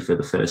 especially for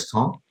the first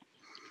time.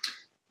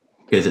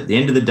 Because at the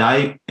end of the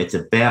day, it's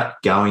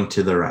about going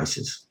to the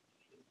races.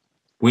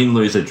 Win,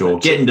 lose, or draw.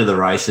 Get into the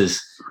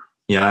races,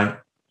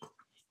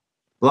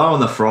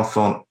 blowing the froth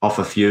off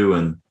a few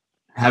and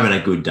having a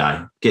good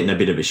day, getting a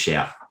bit of a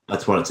shout.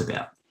 That's what it's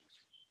about.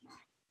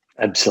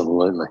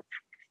 Absolutely.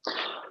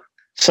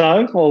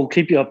 So I'll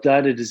keep you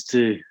updated as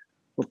to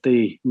what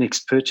the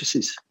next purchase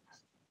is.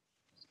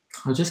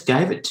 I just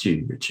gave it to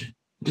you, Richard.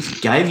 I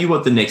just gave you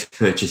what the next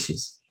purchase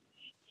is.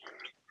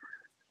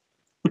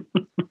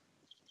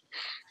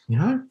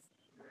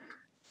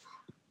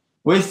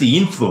 Where's the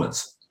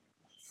influence?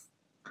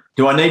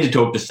 Do I need to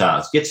talk to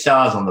SARS? Get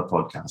SARS on the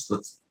podcast.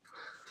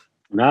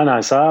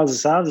 No,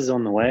 SARS is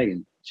on the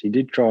wagon. She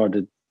did try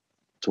to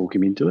talk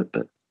him into it,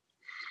 but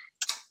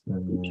I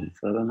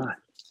don't know.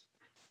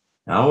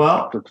 Oh,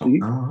 well.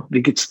 I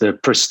think it's the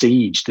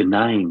prestige, the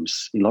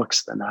names. He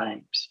likes the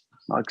names.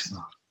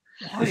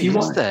 If you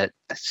want that,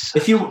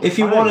 if you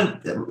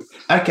want to,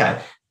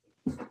 okay.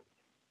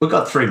 We've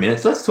got 3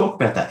 minutes. Let's talk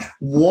about that.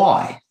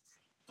 Why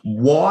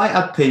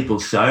are people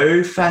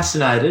so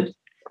fascinated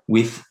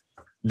with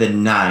the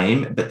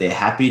name, but they're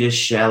happy to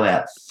shell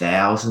out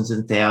thousands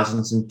and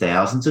thousands and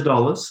thousands of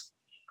dollars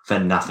for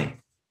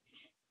nothing?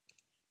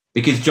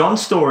 Because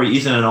John's story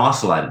isn't an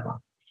isolated one.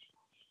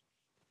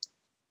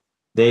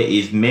 There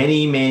is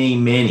many, many,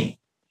 many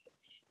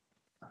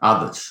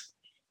others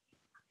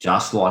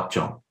just like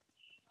John.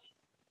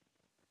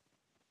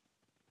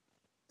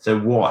 So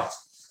why?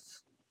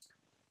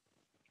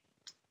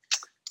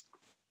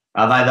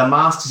 Are they the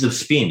masters of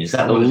spin? Is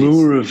that the what it is?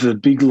 lure of the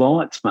big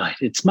lights, mate?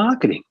 It's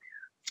marketing.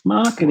 It's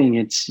marketing.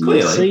 It's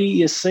clearly.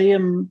 You see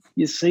them.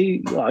 You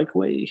see, like,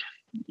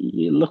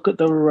 you look at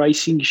the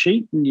racing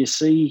sheet and you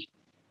see,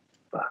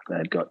 fuck,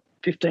 they've got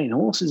 15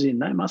 horses in.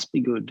 They must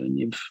be good. And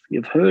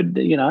you've heard,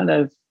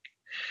 they've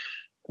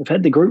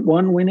had the Group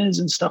 1 winners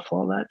and stuff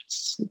like that.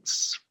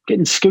 It's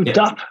getting scooped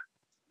up.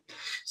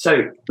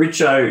 So,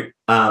 Richo,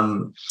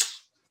 of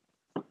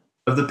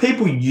the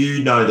people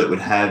that would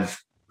have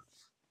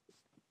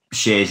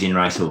shares in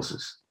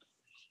racehorses,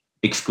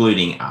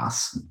 excluding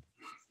us,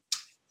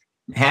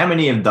 how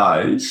many of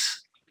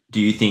those do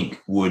you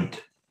think would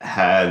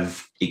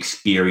have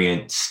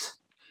experienced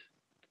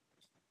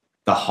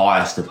the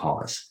highest of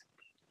highs?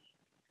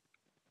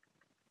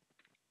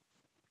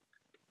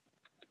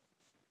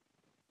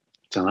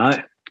 Don't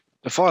know.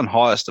 Define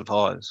highest of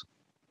highs.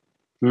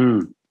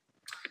 What's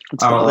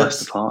the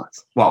highest of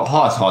highs? Well,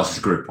 highest highs is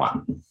Group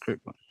 1. Group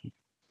 1.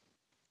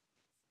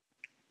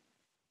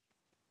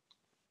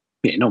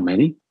 Yeah, not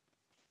many.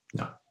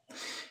 No.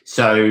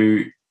 So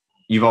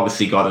you've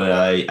obviously got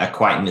an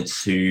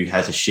acquaintance who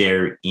has a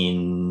share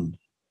in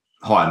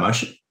High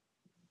Emotion.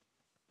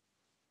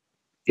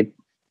 Yep.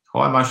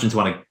 High Emotion's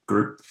won a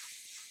Group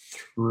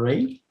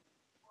 3.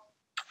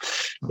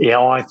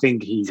 Yeah, I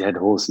think he's had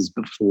horses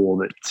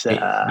before that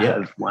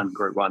have won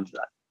Group 1s.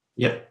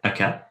 Yep.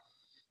 Okay.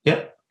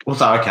 Yep.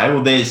 Also, okay.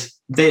 Well,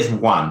 there's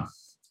one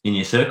in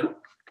your circle,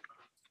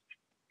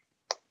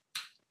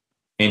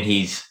 and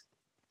he's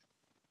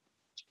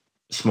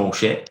small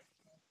share.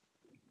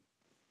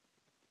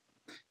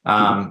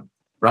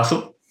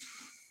 Russell,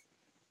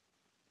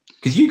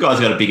 because you guys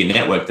got a bigger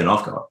network than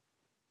I've got.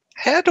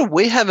 How do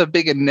we have a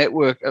bigger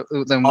network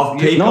than Of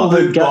you? people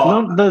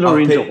not that are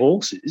into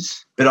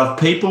horses, but of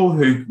people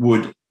who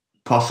would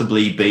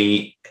possibly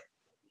be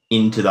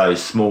into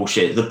those small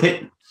shares.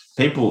 The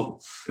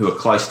people who are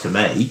close to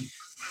me,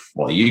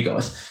 well, you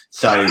guys.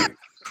 So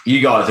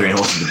you guys are in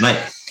horses with me.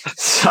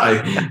 So,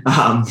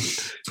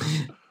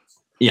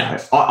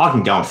 I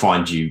can go and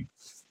find you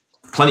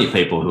plenty of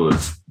people who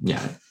have,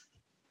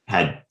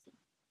 had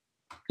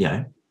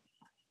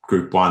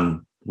Group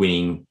 1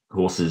 winning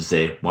horses.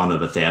 They're one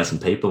of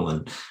 1,000 people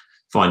and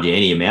find you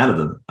any amount of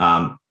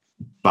them.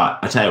 But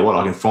I tell you what,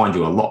 I can find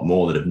you a lot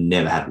more that have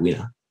never had a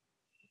winner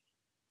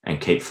and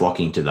keep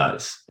flocking to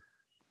those,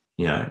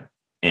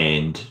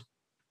 and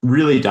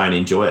really don't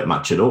enjoy it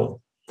much at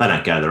all. They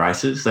don't go to the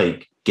races.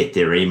 They get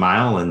their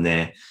email and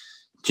their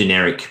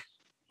generic,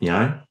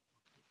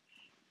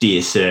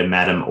 dear sir,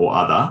 madam, or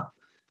other,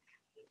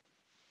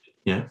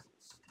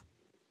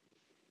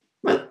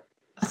 But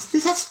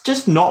that's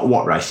just not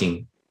what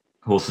racing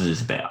horses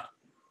is about.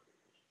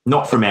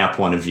 Not from our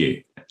point of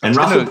view. And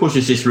Russell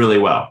pushes this really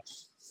well.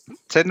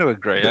 Tend to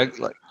agree.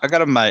 I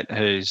got a mate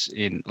who's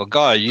a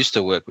guy I used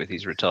to work with.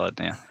 He's retired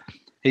now.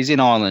 He's in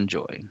Island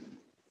Joy.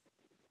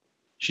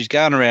 She's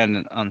going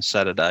around on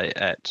Saturday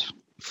at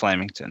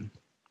Flemington.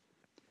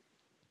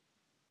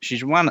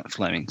 She's won at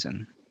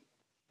Flemington,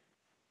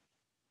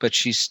 but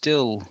she's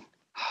still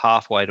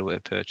halfway to her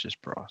purchase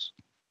price.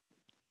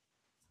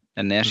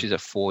 And now she's a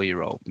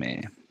 4-year-old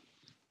mare.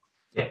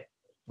 Yeah.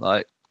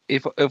 Like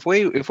if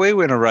we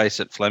win a race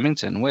at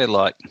Flemington, we're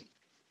like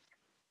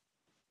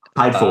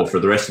paid for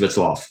the rest of its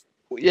life.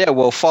 Yeah,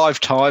 well, 5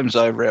 times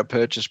over our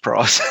purchase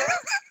price.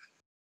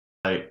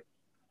 So,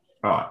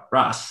 all right,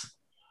 Russ,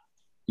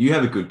 you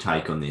have a good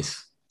take on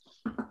this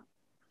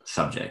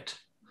subject,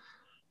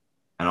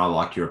 and I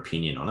like your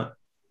opinion on it.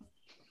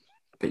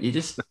 But you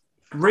just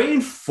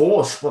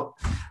reinforce what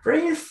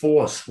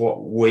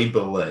we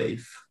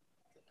believe,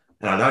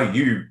 and I know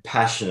you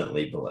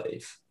passionately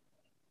believe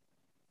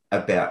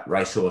about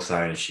racehorse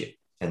ownership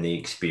and the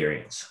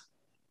experience.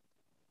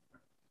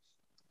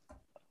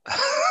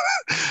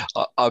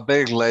 I'm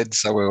being led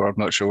somewhere. I'm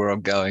not sure where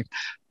I'm going.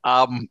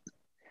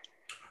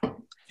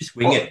 Just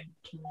wing it.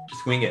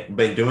 Just wing it.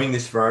 Been doing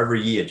this for over a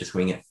year. Just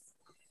wing it.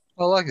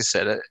 Well, like I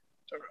said,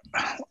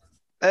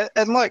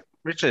 and like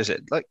Richard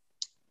said, like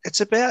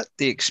it's about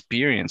the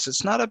experience.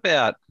 It's not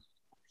about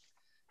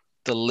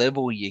the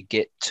level you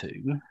get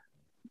to.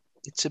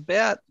 It's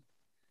about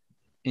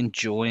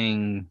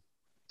enjoying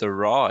the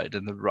ride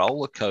and the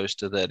roller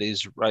coaster that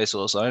is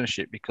racehorse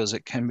ownership, because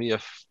it can be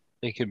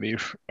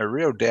a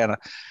real downer.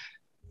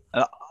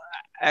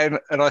 And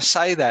I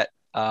say that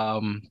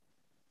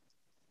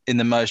in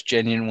the most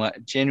genuine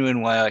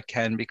way I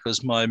can,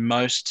 because my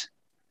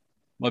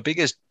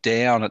biggest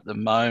down at the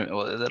moment,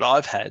 or that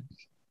I've had,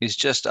 is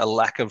just a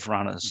lack of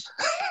runners.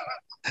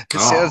 It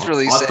sounds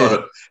really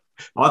sad.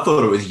 I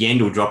thought it was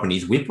Yendel dropping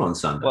his whip on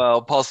Sunday.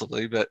 Well,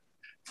 possibly, but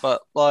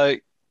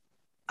like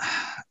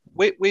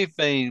we've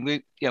taken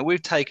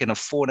a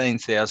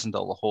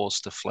 $14,000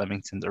 horse to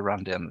Flemington to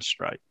run down the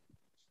straight.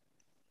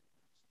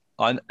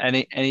 And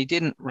he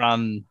didn't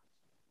run.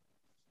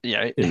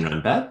 Didn't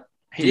run bad.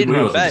 He didn't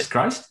run bad.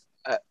 Disgraced.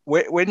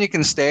 When you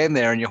can stand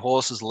there and your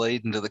horse is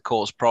leading to the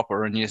course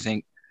proper, and you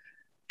think,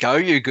 "Go,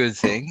 you good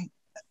thing,"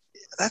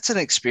 that's an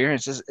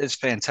experience. It's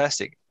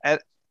fantastic. And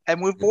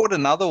we've bought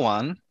another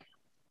one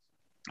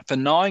for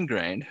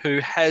 $9,000 who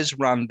has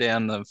run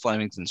down the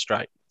Flemington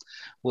Straight.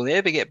 Will he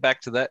ever get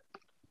back to that?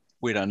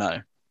 We don't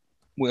know.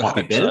 Might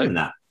be better than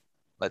that.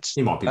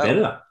 He might be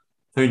better.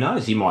 Who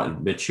knows? He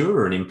might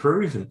mature and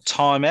improve. And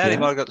time out. He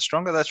might have got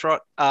stronger. That's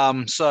right.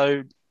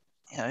 So,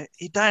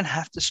 you don't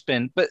have to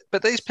spend. But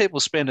these people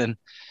spending,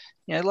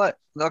 like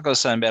I was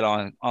saying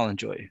about Island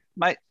Joy,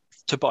 mate,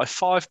 to buy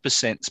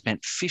 5%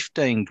 spent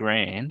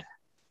 $15,000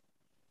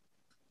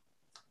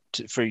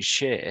 for his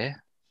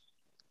share,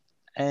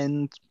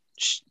 and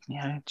she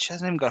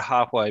hasn't even got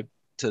halfway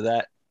to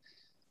that,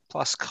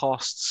 plus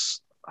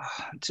costs.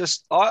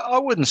 I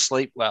wouldn't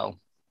sleep well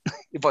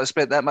if I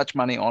spent that much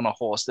money on a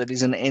horse that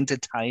is an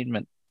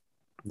entertainment.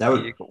 That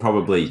would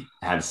probably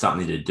have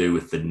something to do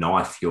with the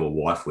knife your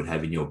wife would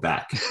have in your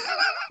back.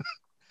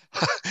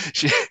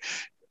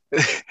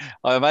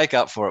 I make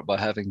up for it by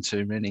having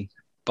too many,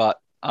 but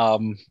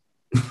so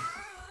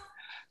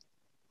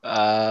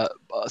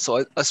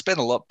I spent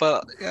a lot,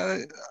 but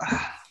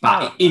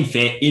but in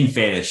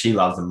fairness, she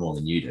loves them more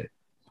than you do.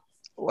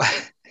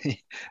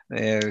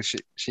 Yeah,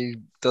 she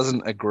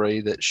doesn't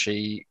agree that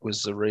she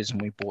was the reason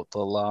we bought the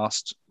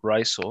last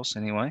racehorse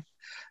anyway.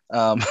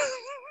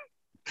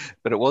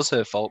 But it was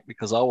her fault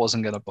because I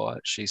wasn't going to buy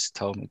it. She's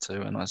told me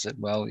to, and I said,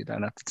 "Well, you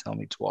don't have to tell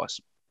me twice."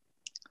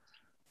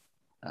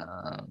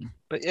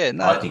 But yeah,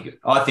 no, I think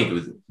it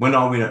was when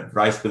I win a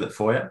race with it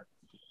for you,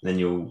 then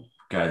you'll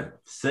go,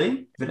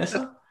 "See,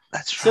 Vanessa,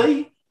 that's right.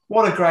 See,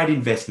 what a great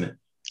investment."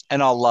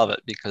 And I'll love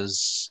it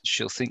because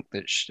she'll think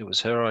that it was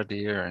her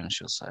idea, and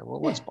she'll say,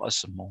 "Well, let's buy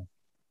some more."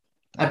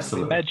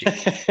 Absolutely,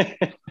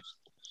 magic.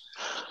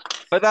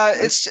 But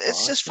it's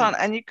just fun,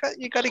 and you got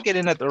to get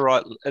in at the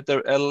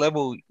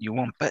level you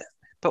want.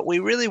 But we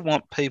really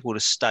want people to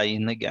stay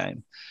in the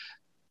game.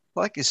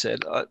 Like you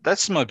said,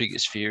 that's my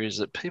biggest fear, is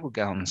that people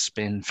go and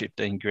spend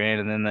 $15,000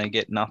 and then they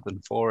get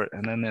nothing for it,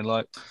 and then they're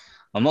like,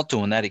 "I'm not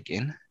doing that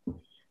again."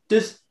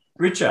 Does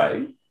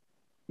Richo?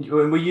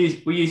 We're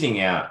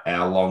using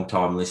our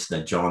long-time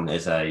listener John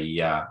as a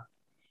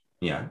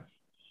an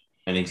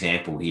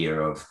example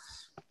here of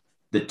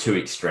the two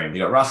extremes.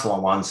 You got Russell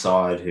on one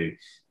side, who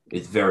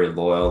is very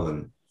loyal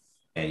and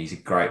and he's a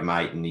great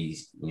mate, and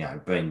he's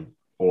been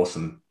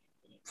awesome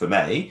for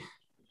me.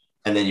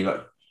 And then you've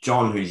got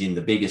John, who's in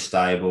the bigger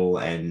stable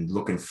and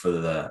looking for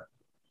the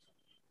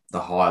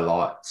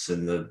highlights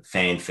and the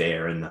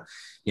fanfare, and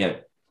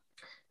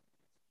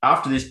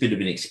after this bit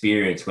of an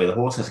experience where the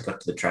horse hasn't got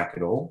to the track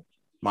at all,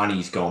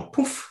 money's gone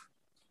poof,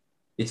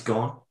 it's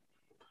gone.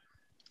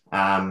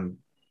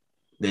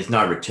 There's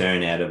no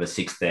return out of a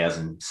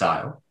 6,000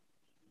 sale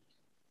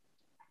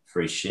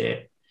for his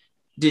share.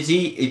 Is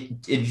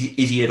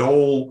he at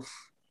all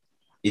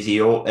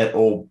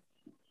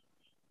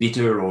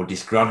bitter or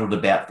disgruntled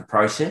about the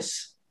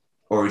process,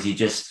 or is he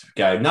just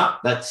go, no,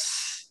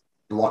 that's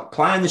like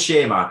playing the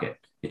share market?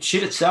 It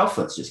shit itself.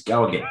 Let's just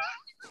go again.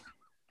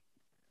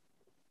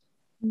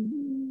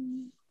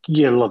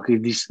 Yeah, look,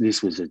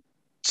 this was a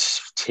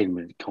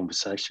 10-minute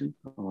conversation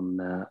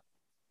on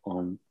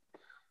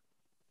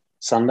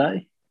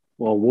Sunday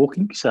while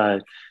walking.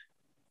 So,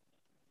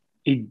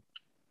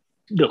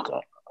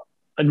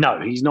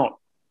 no, he's not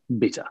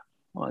bitter.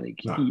 I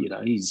think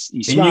No. he's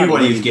He smart knew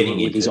what he was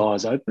getting with his into.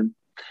 eyes open,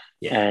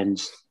 and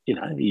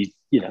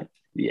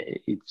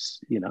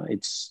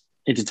it's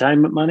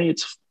entertainment money,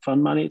 it's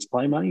fun money, it's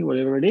play money,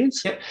 whatever it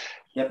is. Yep.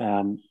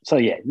 So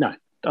no,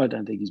 I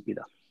don't think he's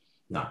bitter.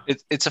 No.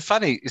 It's a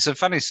funny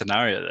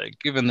scenario though,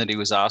 given that he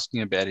was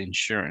asking about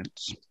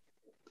insurance.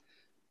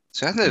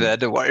 So I never had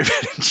to worry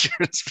about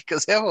insurance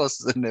because our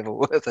horses are never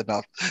worth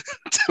enough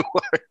to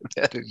worry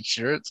about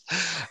insurance.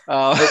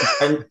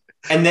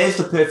 And there's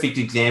the perfect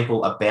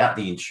example about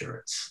the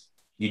insurance.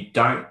 You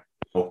don't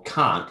or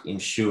can't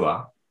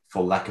insure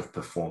for lack of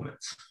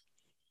performance.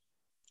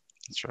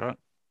 That's right.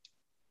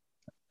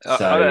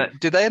 So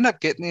did they end up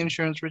getting the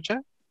insurance, Richard?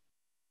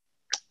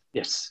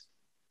 Yes.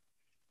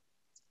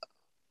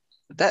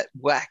 That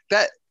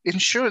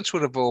insurance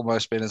would have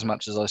almost been as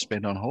much as I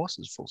spend on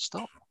horses, full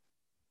stop.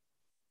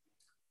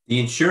 the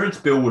insurance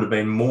bill would have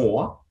been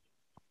more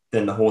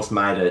than the horse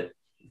made at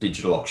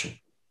digital auction.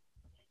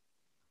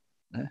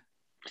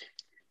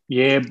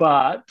 Yeah,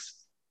 but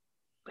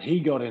he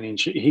got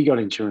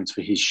insurance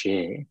for his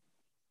share.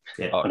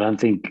 Yeah. I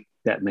don't think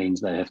that means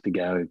they have to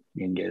go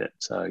and get it.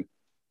 So,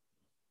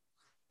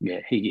 yeah,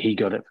 he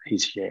got it for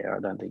his share. I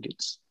don't think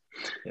it's.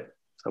 Yeah.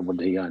 So what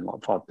did he own? Like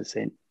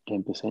 5%,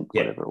 10%,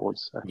 whatever it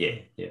was. So Yeah.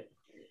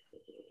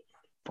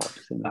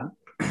 5%.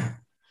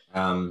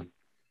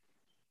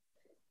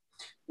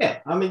 Yeah,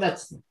 I mean,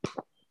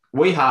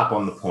 we harp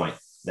on the point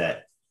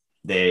that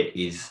there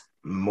is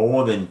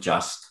more than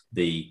just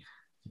the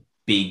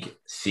big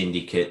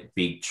syndicate,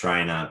 big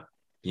trainer,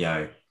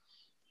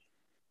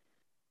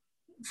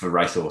 for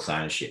racehorse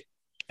ownership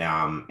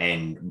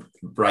and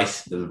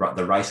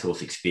the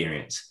racehorse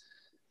experience.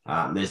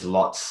 There's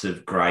lots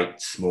of great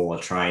smaller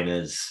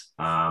trainers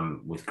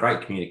with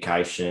great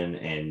communication,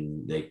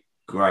 and they're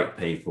great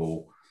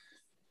people,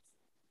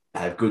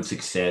 have good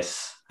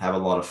success, have a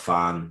lot of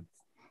fun,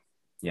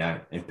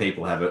 and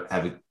people have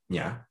a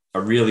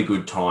really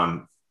good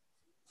time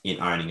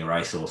in owning a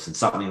racehorse, and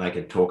something they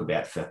can talk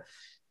about for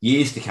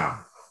years to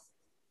come.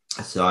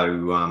 So,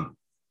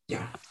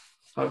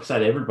 I would say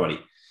to everybody,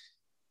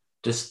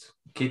 just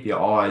keep your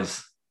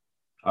eyes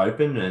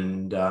open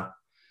and,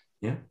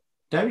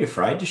 don't be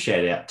afraid to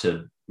shout out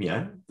to,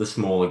 the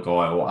smaller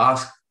guy, or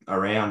ask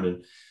around,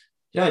 and,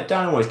 don't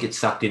always get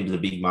sucked into the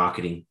big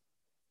marketing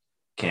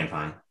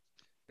campaign.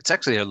 It's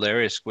actually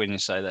hilarious when you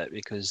say that,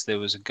 because there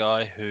was a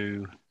guy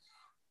who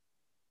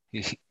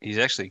he's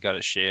actually got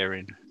a share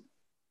in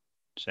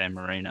San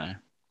Marino,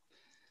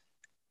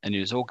 and he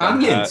was all going,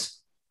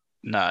 onions.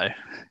 No,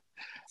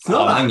 It's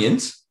not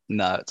onions.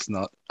 No, it's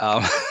not.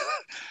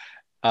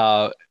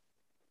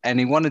 And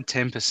he wanted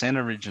 10%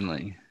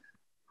 originally.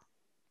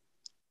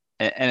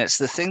 And it's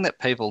the thing that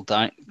people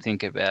don't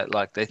think about.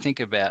 Like, they think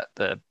about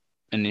the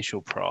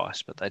initial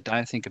price, but they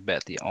don't think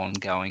about the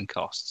ongoing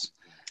costs.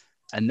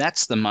 And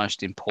that's the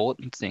most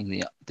important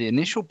thing. The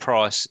initial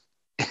price,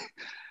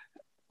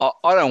 I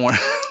don't want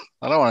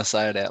to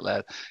say it out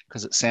loud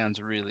because it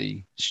sounds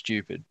really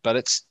stupid, but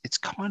it's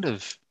kind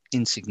of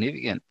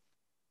insignificant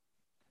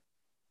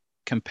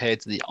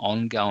compared to the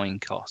ongoing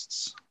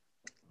costs.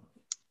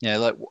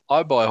 Like,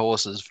 I buy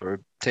horses for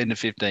 10 to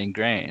 15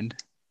 grand,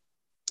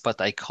 but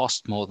they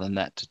cost more than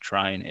that to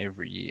train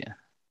every year.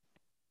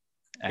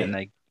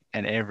 And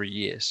every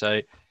year.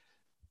 So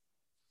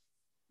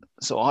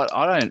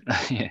I don't,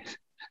 yeah.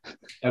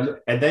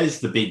 And there's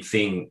the big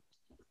thing,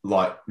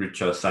 like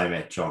Richo was saying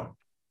about John.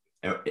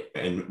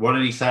 And what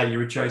did he say to you,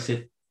 Richo? He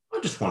said, I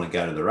just want to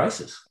go to the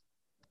races.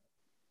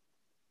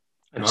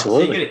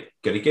 Absolutely. So you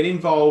got to get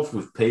involved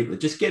with people.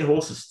 Just get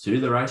horses to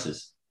the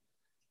races.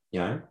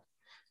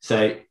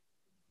 So,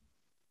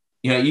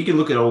 you can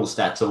look at all the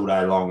stats all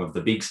day long of the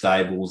big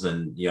stables,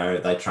 and,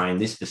 they train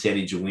this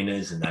percentage of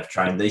winners, and they've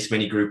trained this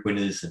many group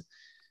winners.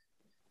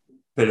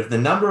 But if the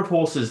number of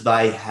horses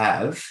they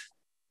have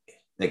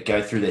that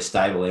go through their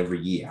stable every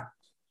year,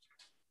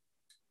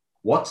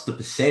 what's the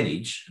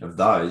percentage of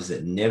those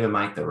that never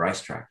make the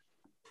racetrack?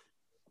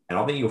 And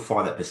I think you'll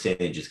find that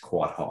percentage is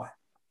quite high.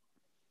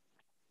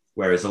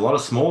 Whereas a lot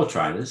of smaller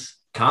trainers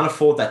can't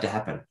afford that to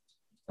happen.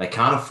 They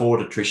can't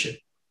afford attrition.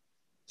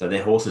 So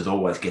their horses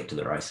always get to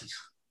the races.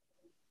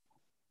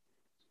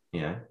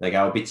 They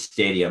go a bit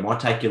steadier. It might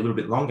take you a little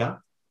bit longer,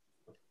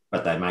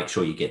 but they make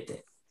sure you get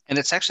there. And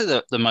it's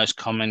actually the most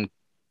common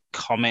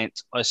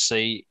comment I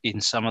see in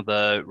some of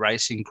the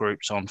racing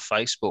groups on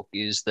Facebook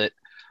is that,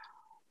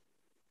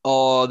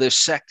 they've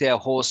sacked our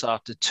horse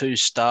after 2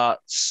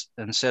 starts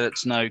and said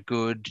it's no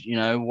good.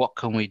 What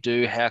can we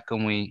do? How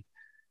can we?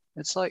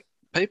 It's like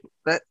people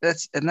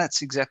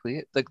that's exactly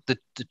it.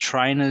 The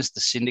trainers, the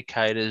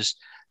syndicators,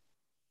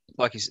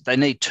 like you said, they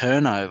need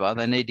turnover.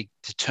 They need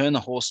to turn the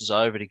horses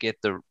over to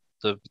get the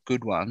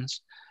good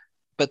ones.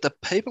 But the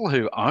people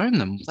who own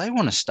them, they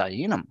want to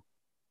stay in them.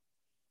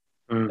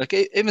 Like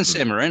even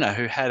San Marino,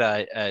 who had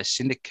a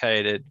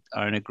syndicated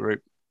owner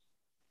group,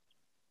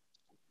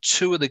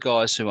 2 of the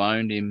guys who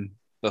owned him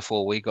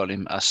before we got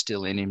him are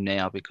still in him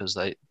now because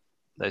they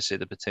see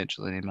the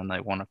potential in him and they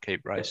want to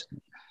keep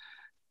racing.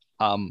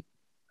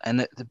 And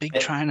the big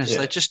trainers,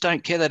 they just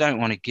don't care. They don't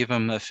want to give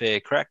them a fair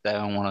crack. They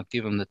don't want to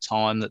give them the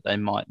time that they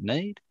might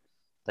need.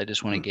 They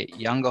just want to get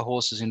younger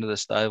horses into the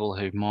stable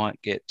who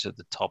might get to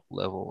the top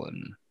level.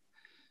 And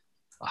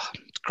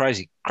it's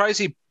crazy.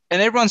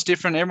 And everyone's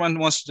different. Everyone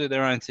wants to do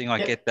their own thing.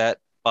 I get that.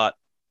 But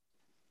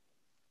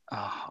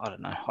I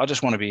don't know. I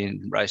just want to be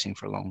in racing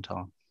for a long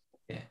time.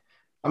 Yeah.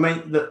 I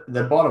mean,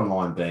 the bottom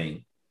line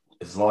being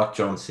is like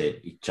John said,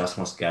 he just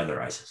wants to go to the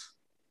races.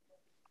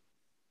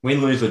 Win,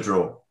 lose or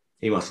draw.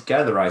 He wants to go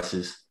to the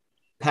races,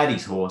 pat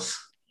his horse,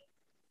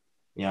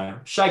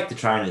 shake the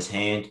trainer's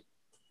hand,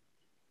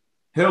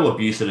 hurl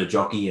abuse at a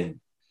jockey, and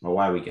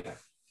away we go.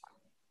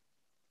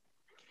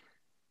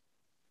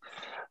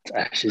 It's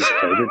Ash's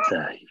favourite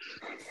day.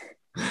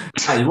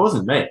 Hey, it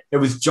wasn't me. It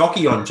was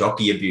jockey on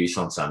jockey abuse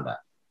on Sunday.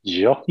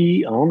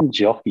 Jockey on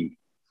jockey.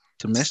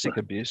 Domestic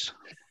abuse.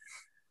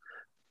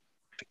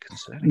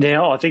 Concerning.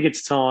 Now, I think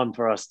it's time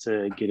for us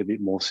to get a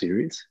bit more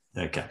serious.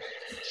 Okay.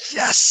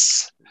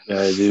 Yes.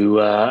 Go to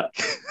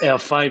our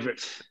favourite,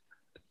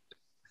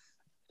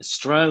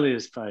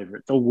 Australia's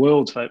favourite, the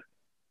world's favourite,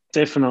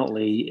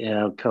 definitely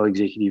our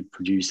co-executive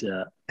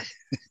producer,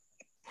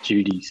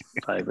 Judy's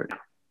favourite.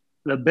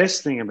 The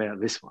best thing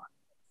about this one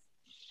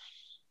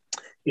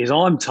is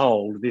I'm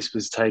told this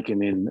was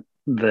taken in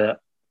the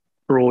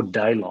broad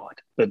daylight,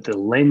 but the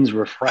lens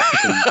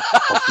refraction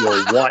of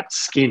your white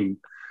skin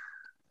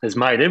has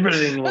made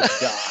everything look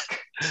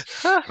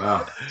dark.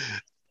 Wow.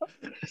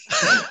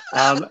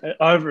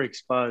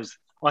 Overexposed.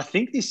 I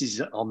think this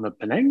is on the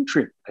Penang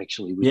trip,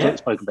 actually, we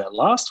spoke about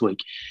last week.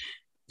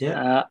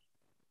 Yeah.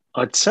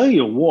 I tell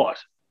you what,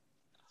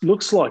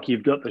 looks like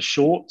you've got the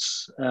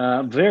shorts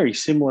very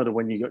similar to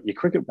when you got your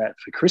cricket bat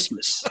for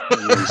Christmas.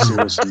 And you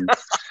saw some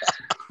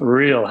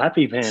real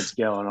happy pants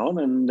going on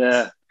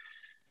and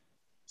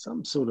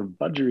some sort of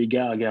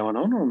budgery-gar going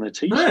on the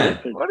T-shirt. Man,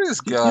 what is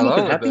going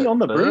on? Happy on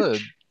the bird?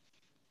 beach.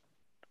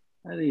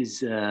 That is,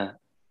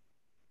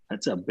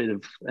 that's a bit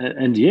of,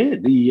 and yeah,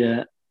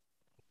 the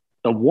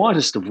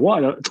whitest of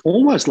white. It's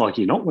almost like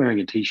you're not wearing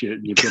a T-shirt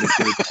and you've got a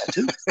bird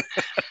tattoo.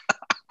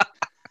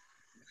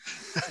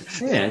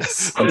 Yeah,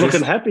 I'm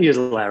looking happy as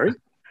Larry.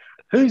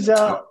 Who's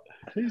the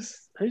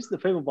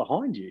people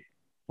behind you?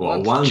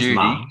 Well, one's Judy.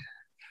 Mum.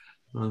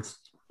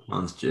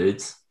 One's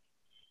Jude's.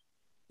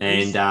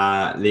 And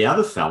the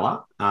other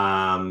fella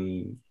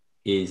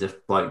is a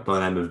bloke by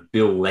the name of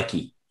Bill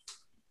Leckie.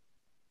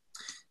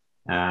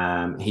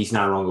 He's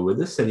no longer with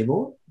us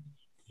anymore.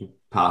 He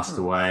passed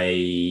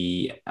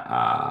away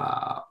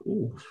a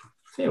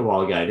fair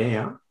while ago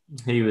now.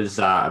 He was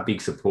a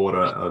big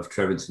supporter of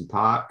Trevinson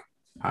Park.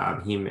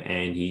 Him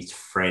and his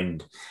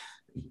friend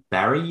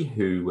Barry,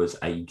 who was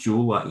a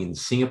jeweler in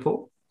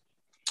Singapore.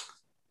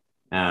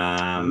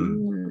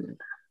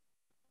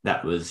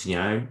 That was,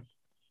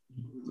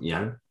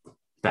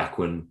 back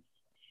when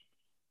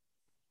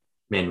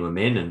men were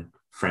men and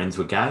friends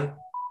were gay.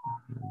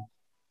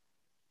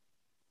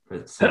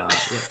 But yeah.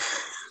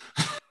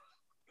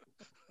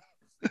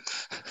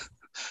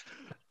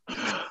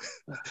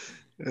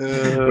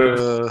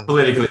 We're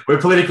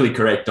politically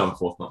correct on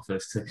Fourth Not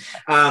First.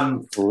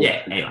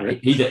 Anyway,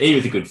 he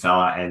was a good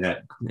fella and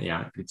a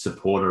good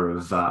supporter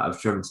of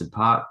Trevinson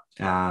Park.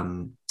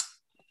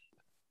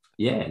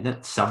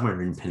 That's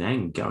somewhere in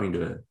Penang, going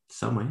to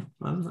somewhere.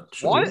 I'm not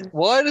sure.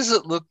 Why does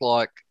it look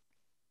like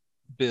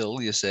Bill,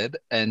 you said,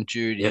 and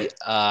Judy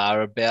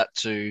are about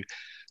to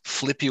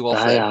flip you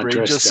off that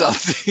bridge or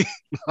something?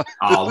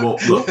 Oh,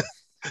 look.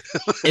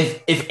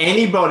 If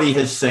anybody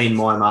has seen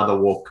my mother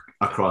walk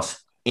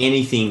across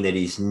anything that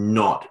is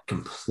not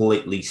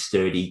completely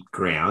sturdy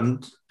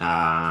ground,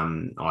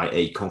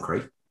 i.e.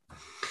 concrete,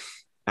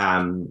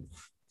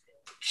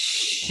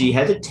 she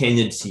has a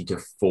tendency to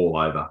fall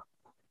over.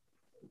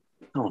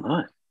 Oh,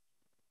 no.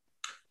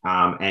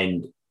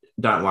 And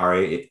don't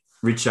worry,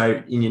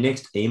 Richo, in your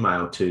next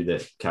email to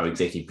the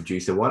co-executive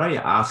producer, why don't you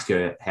ask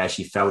her how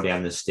she fell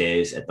down the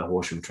stairs at the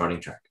Horsham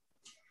trotting track?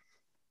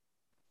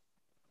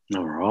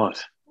 All right.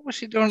 What was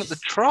she doing at the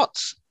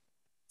trots?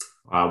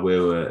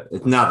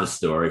 It's another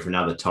story for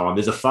another time.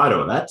 There's a photo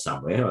of that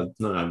somewhere. I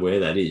don't know where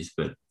that is,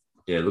 but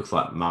Yeah, it looks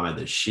like Mum had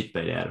the shit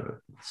beat out of it.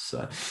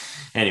 So,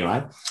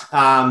 anyway,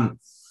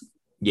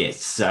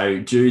 yes. So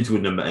Judes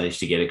wouldn't have managed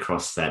to get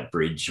across that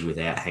bridge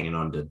without hanging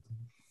on to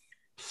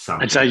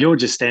something. And so you're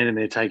just standing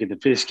there taking the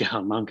piss,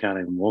 going, Mum can't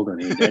even walk on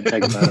here. Dad,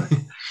 take a photo.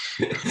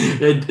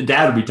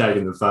 Dad will be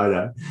taking the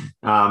photo.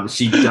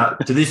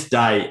 To this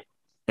day,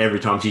 every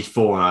time she's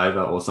fallen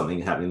over or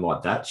something happening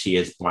like that, she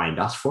has blamed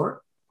us for it.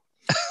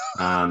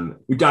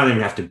 We don't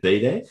even have to be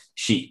there.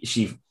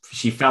 She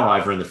fell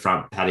over in the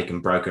front paddock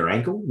and broke her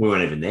ankle. We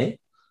weren't even there,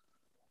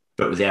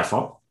 but it was our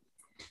fault.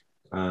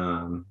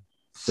 Right?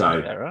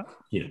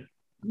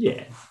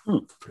 Yeah.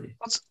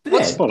 What's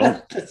That's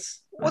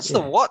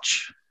the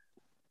watch?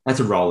 That's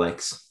a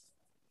Rolex.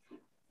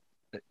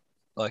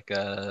 Like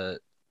We're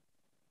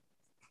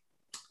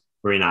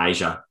in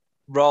Asia.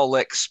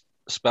 Rolex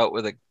spelt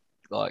with a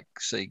like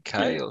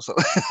CK or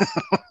something.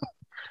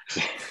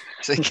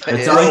 CK.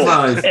 It's always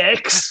one of those,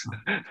 X.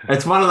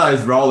 it's one of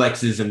those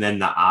Rolexes, and then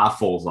the R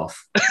falls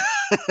off.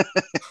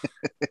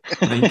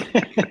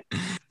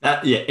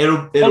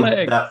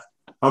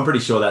 I'm pretty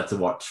sure that's a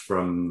watch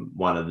from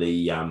one of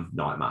the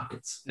night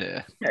markets.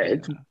 Yeah.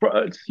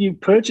 You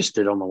purchased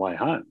it on the way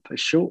home for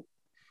sure.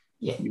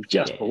 Yeah, You've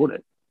just bought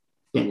it.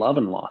 Yeah.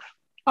 Loving life.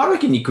 I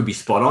reckon you could be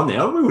spot on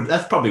there.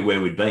 That's probably where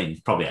we'd been.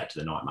 Probably out to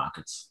the night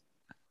markets.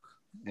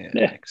 Yeah.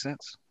 Makes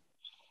sense.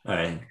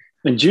 And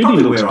Judy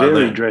probably looks where I very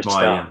learnt dressed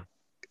my, up.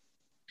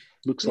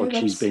 Looks like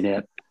she's been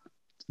out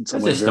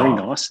somewhere their very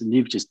style. nice, and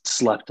you've just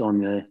slapped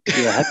on your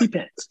happy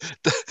pants.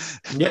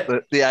 Yeah.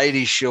 The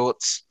 80s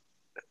shorts.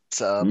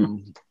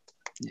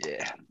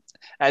 Yeah.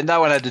 And no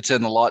one had to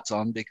turn the lights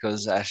on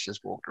because Ash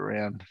just walked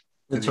around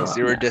with That's his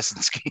right.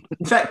 iridescent skin.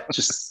 In fact,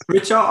 Just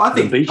Rich, I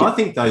beacon.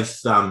 think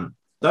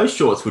those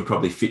shorts would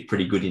probably fit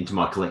pretty good into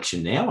my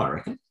collection now, I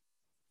reckon.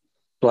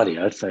 bloody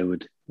oath they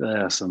would.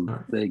 They're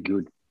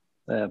good.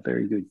 They are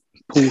very good.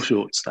 Pool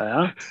shorts they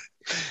are.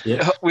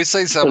 Yeah. We've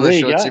seen some of Well,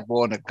 the there you shorts go. you've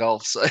worn at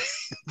golf, so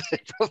they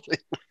probably.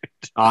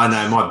 I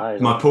know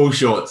my pool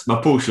shorts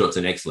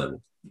are next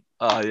level.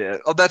 Oh yeah.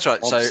 Oh, that's right.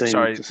 I've So seen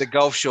sorry, just- the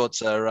golf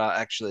shorts are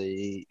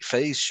actually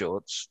Fee's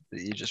shorts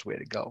that you just wear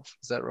to golf.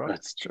 Is that right?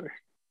 That's true.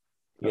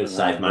 You got to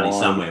save money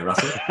somewhere,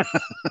 Russell.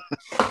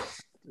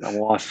 My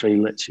wife Fee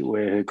lets you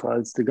wear her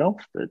clothes to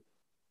golf, but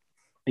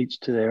each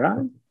to their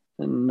own.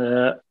 And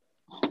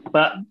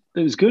but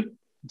it was good.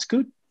 It's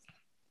good.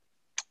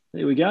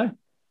 There we go.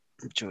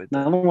 Enjoyed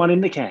that. Another one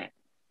in the can.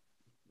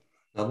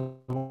 Another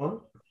one.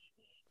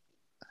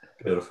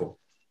 Beautiful.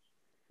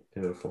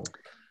 We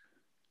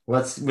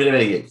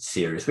better get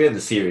serious. We have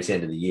the serious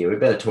end of the year. We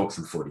better talk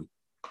some footy.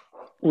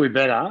 We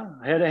better.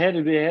 How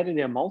did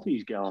our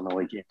multis go on the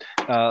weekend?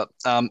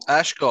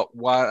 Ash got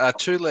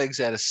 2 legs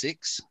out of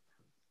 6.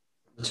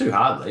 The 2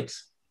 hard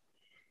legs.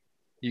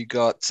 You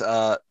got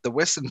the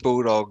Western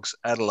Bulldogs,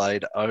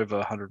 Adelaide over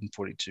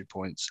 142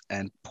 points,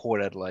 and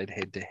Port Adelaide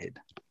head to head.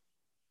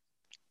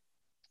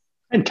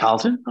 And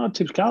Carlton. I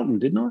tipped Carlton,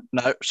 didn't I?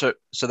 No, so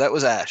that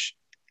was Ash.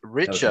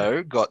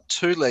 Richo got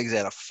 2 legs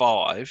out of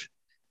 5.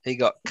 He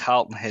got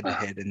Carlton head to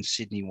head and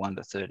Sydney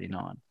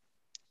 1-39.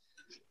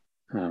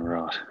 Oh,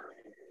 right.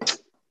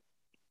 It's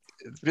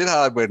a bit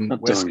hard when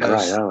Not West doing great,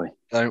 Coast are we?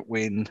 don't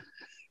win.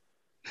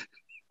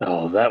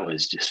 Oh, that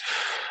was just...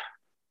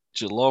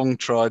 Geelong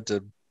tried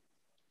to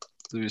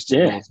lose to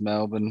North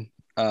Melbourne.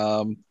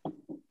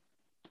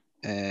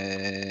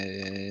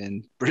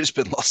 And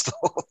Brisbane lost the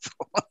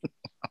Hawthorn.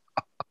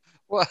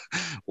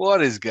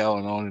 What is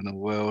going on in the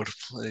world,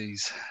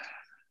 please?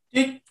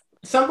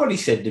 Somebody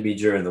said to me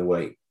during the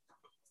week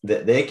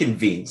that they're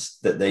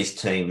convinced that these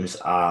teams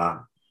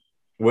are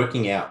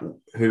working out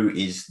who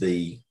is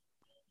the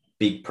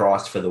big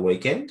price for the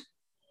weekend,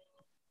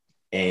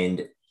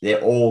 and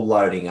they're all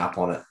loading up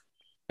on it,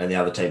 and the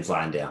other team's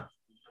laying down.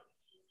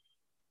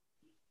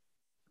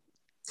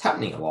 It's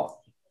happening a lot.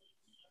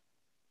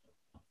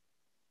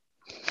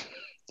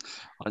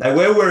 They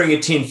were wearing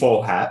a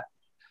tinfoil hat.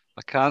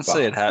 I can't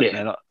see it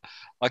happening.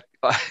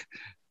 Yeah.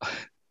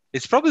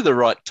 It's probably the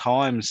right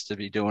times to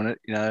be doing it.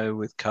 You know,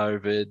 with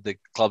COVID, the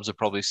clubs are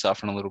probably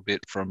suffering a little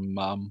bit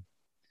from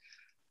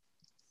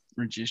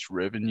reduced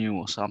revenue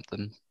or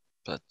something.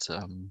 But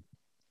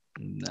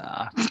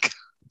nah,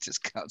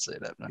 just can't see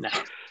it happening.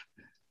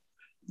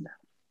 No.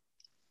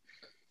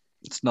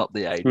 It's not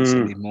the 80s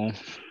anymore.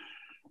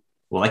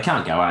 Well, they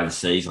can't go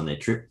overseas on their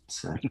trip.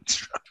 So.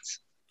 That's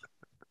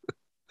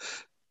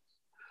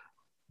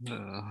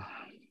right.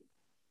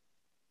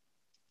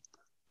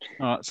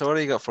 All right, so what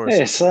do you got for us?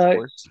 Yeah, so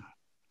boys?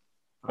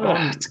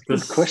 it's a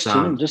good question.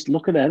 I'm just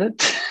looking at it.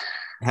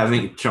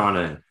 Trying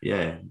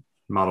to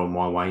muddle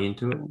my way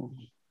into it.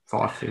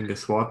 5-finger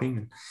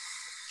swiping.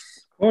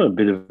 Quite a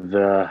bit of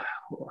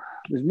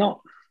there's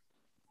not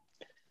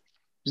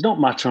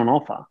much on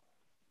offer.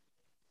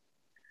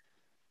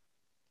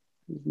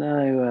 There's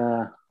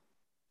no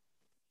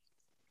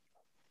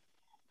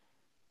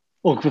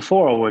look,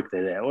 before I work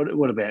that out,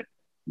 what about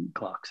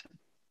Clarkson?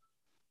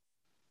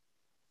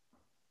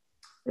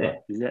 Yeah,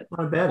 Is that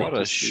what about What it?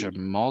 a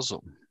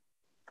schmozzle.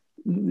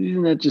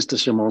 Isn't that just a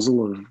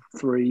schmozzle of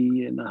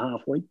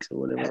 3.5 weeks or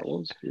whatever it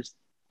was? Just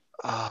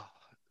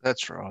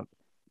That's right.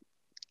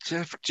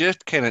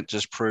 Jeff Kennett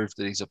just proved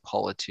that he's a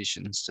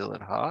politician still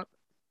at heart.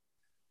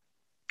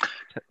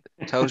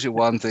 Tells you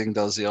one thing,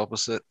 does the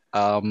opposite.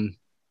 And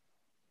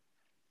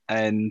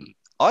I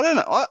don't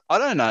know. I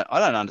don't know. I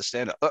don't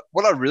understand it.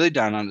 What I really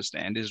don't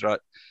understand is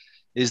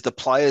the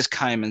players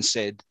came and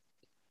said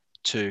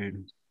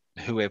to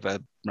whoever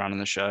running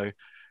the show,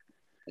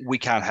 we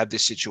can't have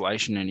this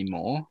situation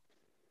anymore.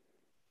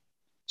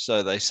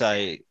 So they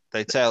tell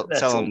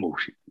him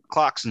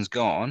Clarkson's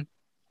gone,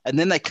 and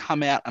then they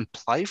come out and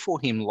play for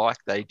him like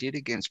they did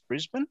against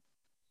Brisbane.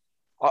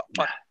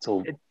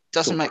 It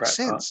doesn't make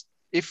sense.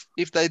 Right?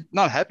 If they're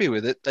not happy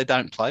with it, they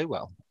don't play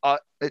well. How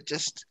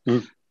does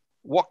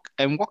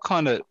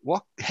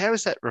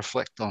that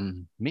reflect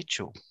on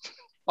Mitchell?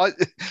 I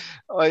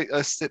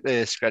sit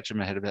there scratching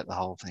my head about the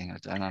whole thing. I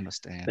don't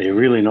understand. They're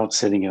really not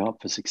setting it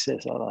up for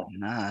success, are they?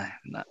 No.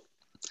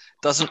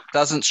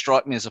 Doesn't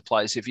strike me as a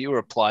place. If you were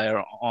a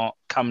player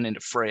coming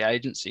into free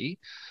agency,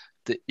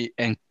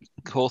 and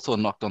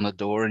Hawthorn knocked on the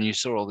door and you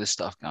saw all this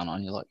stuff going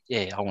on, you're like,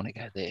 yeah, I want to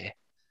go there.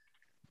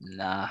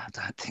 Nah, I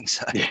don't think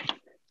so. Yeah.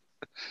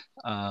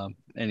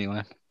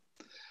 Anyway,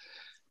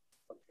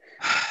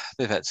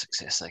 they've had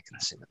success. They can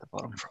sit at the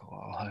bottom for a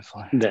while,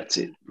 hopefully. That's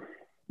it.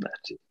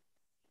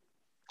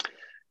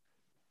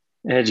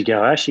 How'd you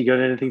go, Ash? You got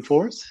anything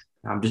for us?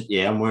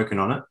 I'm working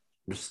on it.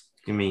 Just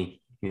give me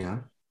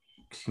a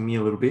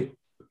little bit.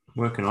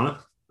 Working on it.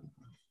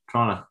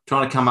 Trying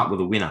to come up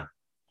with a winner.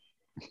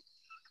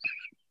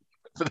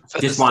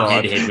 Just one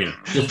head-to-head winner.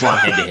 Just one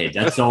head-to-head.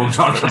 That's all I'm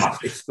trying to come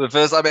up with. For the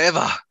first time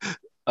ever.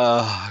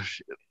 Oh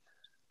shit.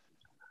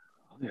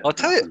 I'll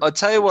tell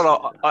you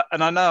what.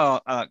 I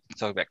know I can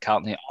talk about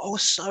Carlton here. I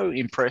was so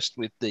impressed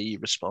with the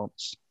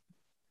response.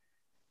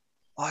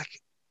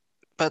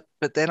 But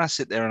then I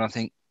sit there and I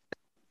think,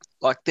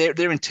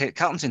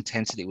 Carlton's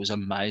intensity was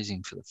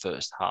amazing for the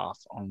first half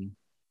on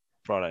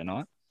Friday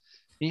night.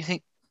 And you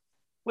think,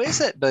 where's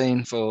that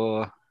been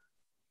for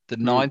the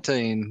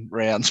 19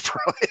 rounds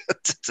prior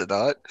to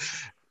tonight?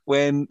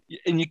 And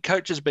your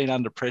coach has been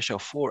under pressure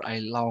for a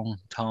long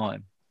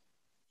time.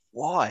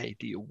 Why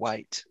do you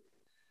wait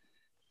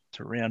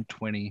to round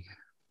 20?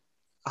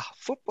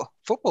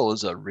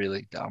 Footballers are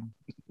really dumb.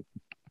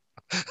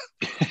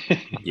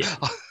 Yeah.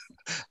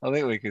 I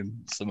think we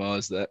can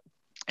surmise that.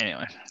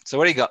 Anyway, so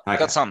what do you got? Okay.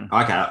 Got something?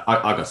 Okay,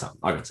 I got something.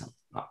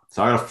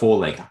 So I got a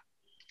 4-legger.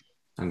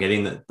 I'm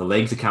getting the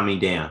legs are coming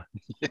down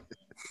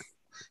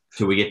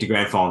till we get to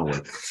grand final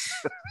week.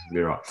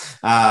 You're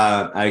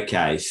right.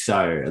 Okay,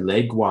 so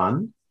leg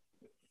 1,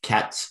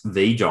 Cats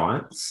v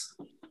Giants.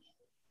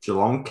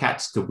 Geelong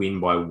Cats to win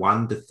by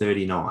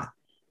 1-39.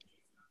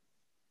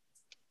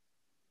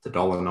 It's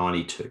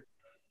 $1.92.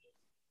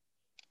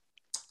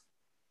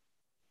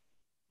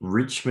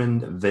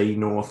 Richmond v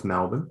North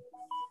Melbourne.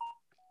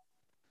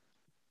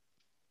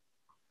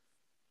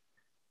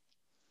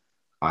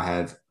 I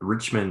have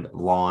Richmond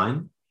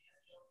line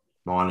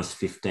minus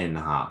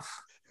 15.5.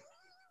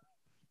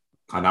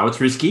 I know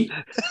it's risky.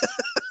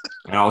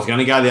 And I was going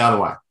to go the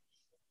other way.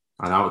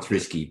 I know it's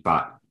risky,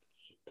 but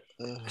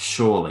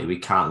surely we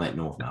can't let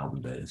North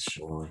Melbourne beat us,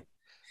 surely.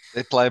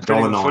 They're playing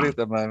pretty good footy at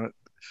the moment.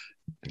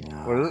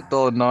 Yeah. What is it?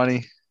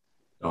 $1.90.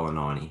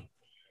 $1.90.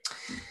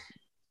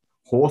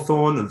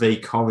 Hawthorn v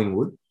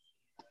Collingwood.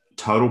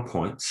 Total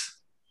points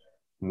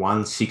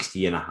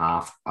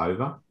 160.5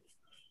 over.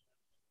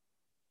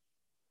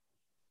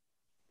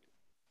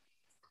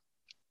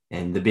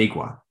 And the big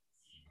one,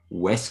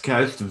 West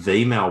Coast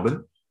v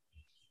Melbourne,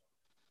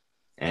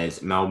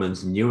 as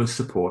Melbourne's newest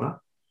supporter.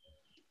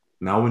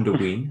 Melbourne to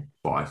win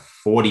by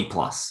 40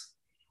 plus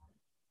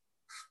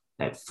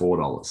at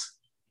 $4.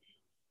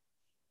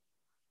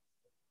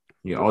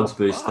 Your odds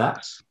boost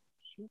that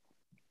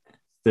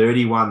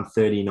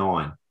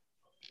 31.39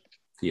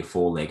 for your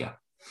 4-legger.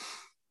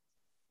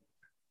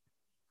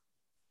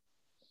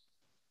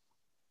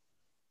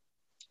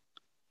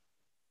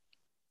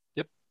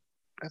 Yep,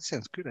 that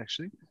sounds good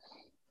actually.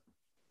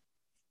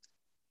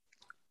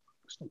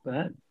 It's not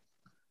bad.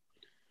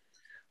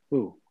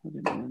 Oh, I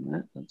didn't know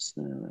that. That's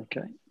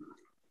okay.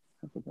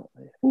 I forgot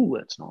there. Oh,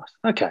 that's nice.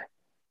 Okay.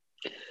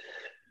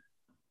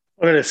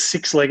 I got a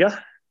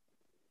 6-legger.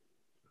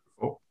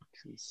 Oh.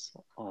 Because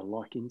I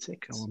like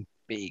insects. Going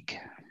big.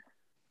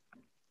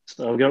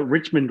 So I've got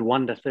Richmond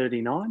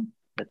 1-39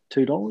 at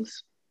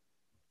 $2.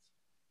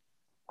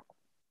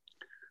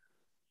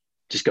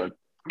 Just got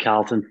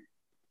Carlton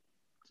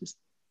just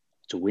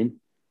to win.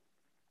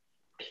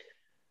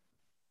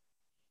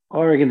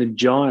 I reckon the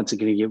Giants are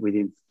going to get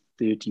within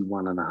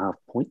 31.5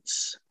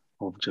 points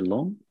of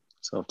Geelong.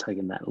 So I've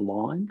taken that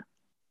line.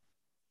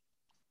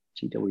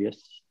 GWS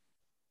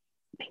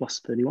plus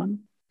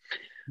 31.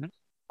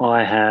 Mm-hmm.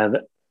 I have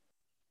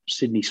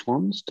Sydney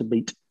Swans to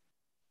beat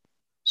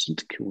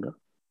St Kilda.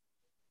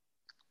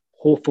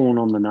 Hawthorn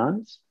on the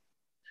nose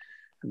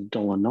at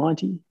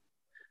 $1.90.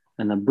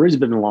 And the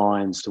Brisbane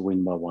Lions to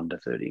win by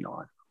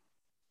 1-39.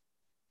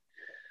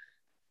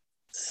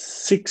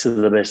 6 of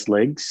the best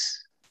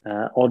legs.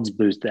 Odds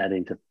boost that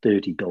into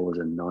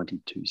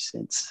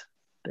 $30.92.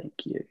 Thank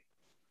you.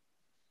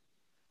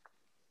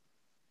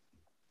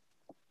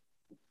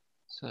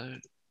 So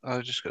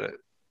I just got to.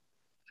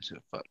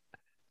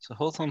 So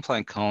Hawthorn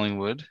playing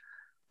Collingwood.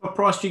 What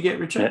price do you get,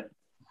 Richard?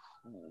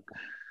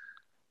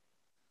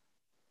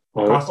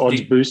 Well, Price odds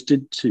do you-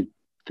 boosted to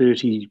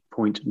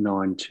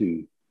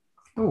 30.92.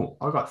 Oh,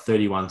 I got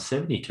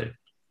 31.72. Do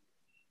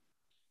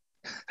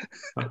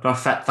I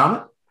fat thumb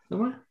it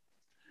somewhere?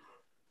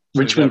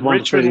 So Richmond we've got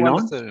 1 to 39.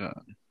 1 to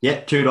 39.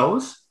 Yeah,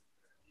 $2.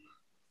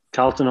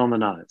 Carlton on the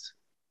nose.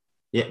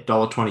 Yeah,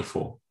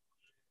 $1.24.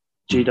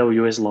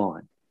 GWS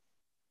line.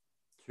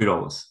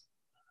 $2.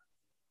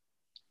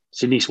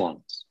 Sydney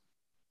Swans.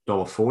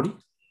 $1.40.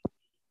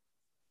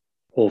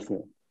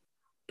 Hawthorn.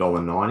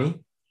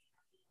 $1.90.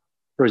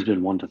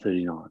 Brisbane 1 to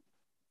 39.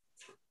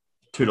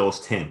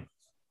 $2.10.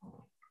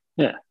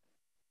 Yeah.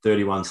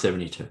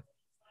 31.72.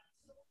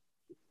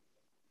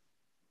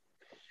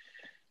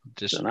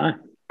 Just Don't know.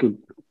 Good.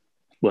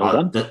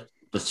 Well done.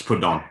 Let's put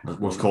it on.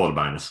 We'll call it a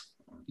bonus.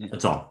 Yeah.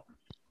 It's on.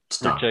 It's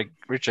done.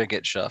 Richo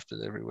gets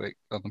shafted every week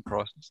on the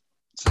prices.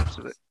 Seems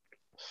to be.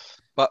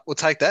 But we'll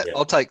take that. Yeah.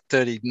 I'll take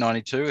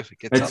 30.92 if it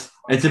gets up.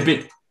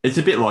 It's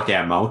a bit like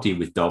our multi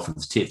with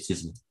Dolphins tips,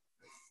 isn't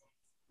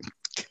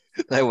it?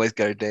 They always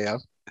go down.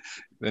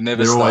 They're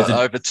never They're always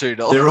over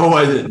 $2. They're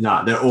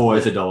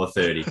always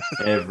 $1.30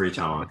 every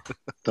time.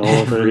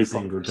 Every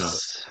single time.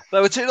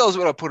 They were $2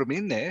 when I put them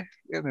in there.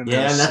 And then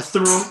Yeah, and that's the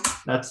rule.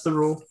 That's the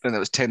rule. Then there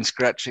was 10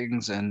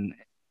 scratchings, and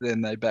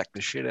then they backed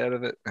the shit out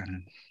of it.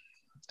 And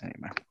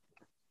anyway,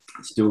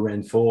 Still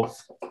ran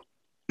fourth.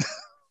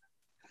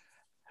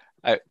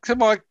 so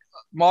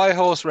my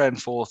horse ran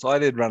fourth. I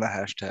did run a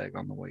hashtag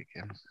on the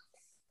weekend,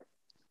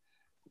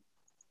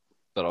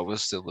 but I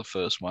was still the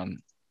first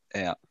one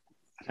out.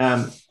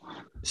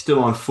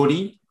 Still on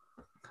footy.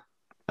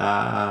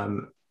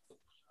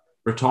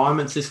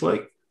 Retirements this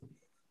week.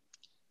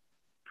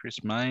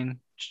 Chris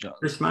Mayne,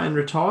 Chris Mayne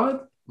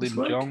retired. Lim this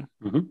week. Jong.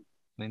 Mhm.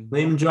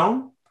 Lim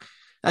Jong.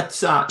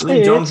 That's Yeah,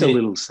 Lim Jong's it's a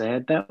little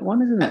sad, that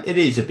one, isn't it? It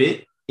is a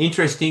bit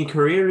interesting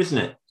career, isn't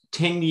it?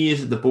 10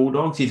 years at the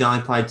Bulldogs. He's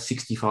only played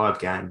 65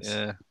 games.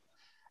 Yeah,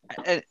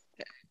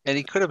 and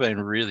he could have been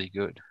really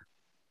good.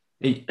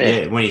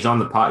 When he's on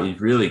the park, he's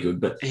really good.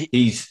 But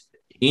his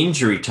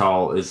injury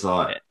toll is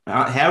like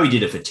how he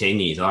did it for 10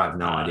 years. I have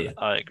no idea.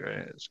 I agree.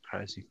 It's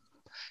crazy.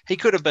 He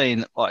could have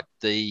been like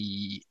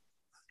I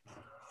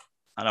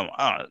don't want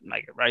to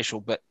make it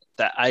racial, but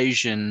the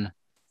Asian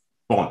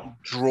Bond.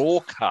 draw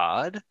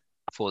card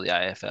for the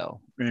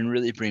AFL and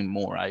really bring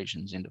more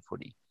Asians into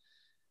footy.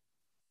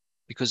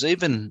 Because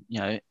even,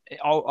 I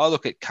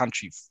look at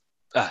country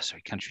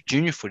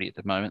junior footy at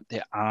the moment,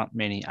 there aren't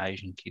many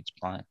Asian kids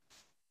playing.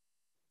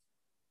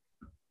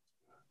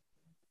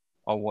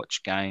 I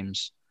watch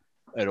games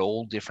at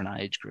all different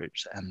age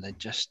groups, and there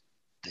just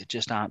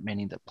aren't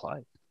many that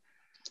play.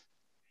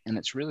 And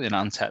it's really an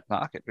untapped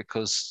market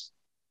because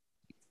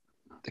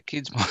the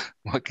kids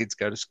my kids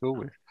go to school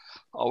with,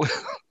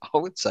 I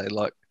would say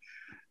like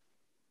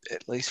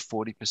at least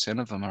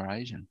 40% of them are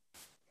Asian.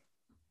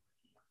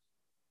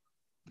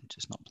 They're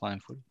just not playing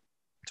footy.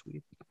 It's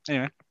weird.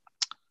 Anyway.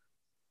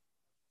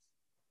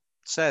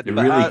 Sad. They're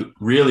but,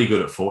 really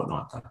good at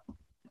Fortnite,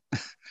 though.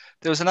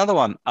 There was another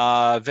one,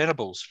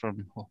 Venables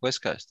from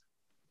West Coast.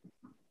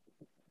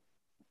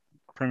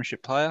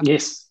 Premiership player.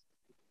 Yes.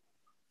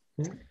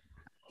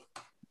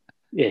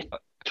 Yeah,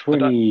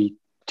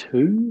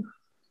 22.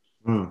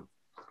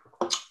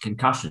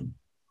 Concussion.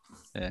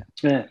 Yeah.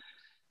 Yeah.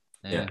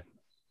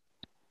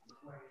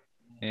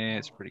 Yeah,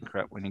 it's pretty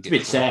crap when you It's get a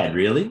bit sad,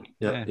 really.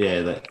 Yeah.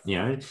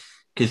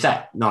 Because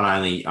that not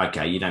only,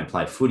 you don't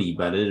play footy,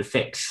 but it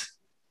affects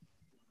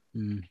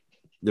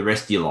the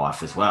rest of your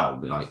life as well.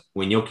 Like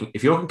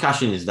if your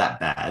concussion is that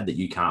bad that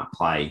you can't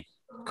play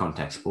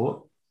contact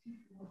sport,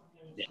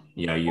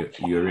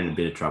 you're in a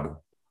bit of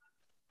trouble.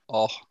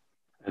 Oh,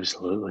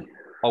 Absolutely.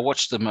 I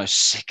watched the most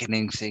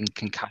sickening thing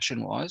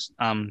concussion-wise.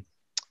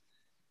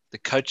 The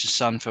coach's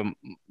son from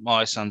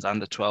my son's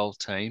under-12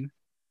 team,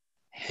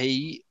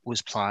 he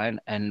was playing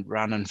and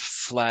running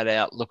flat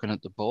out looking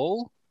at the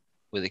ball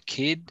with a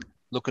kid,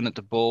 looking at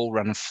the ball,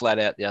 running flat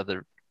out the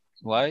other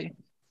way.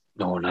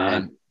 No.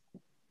 And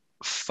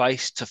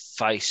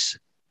face-to-face,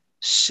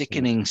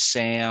 sickening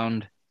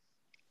sound.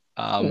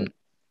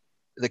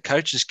 The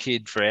coach's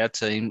kid for our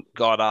team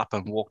got up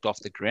and walked off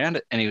the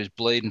ground, and he was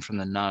bleeding from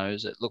the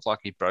nose. It looked like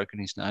he'd broken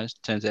his nose.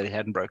 Turns out he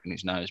hadn't broken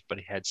his nose, but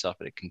he had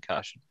suffered a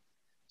concussion.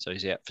 So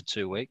he's out for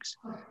 2 weeks.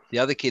 The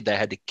other kid they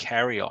had to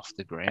carry off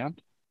the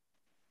ground,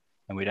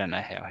 and we don't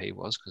know how he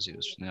was because he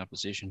was from the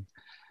opposition.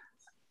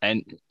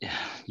 And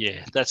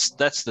yeah, that's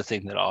the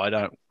thing that I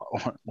don't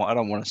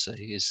want to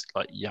see is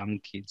like young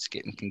kids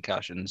getting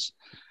concussions.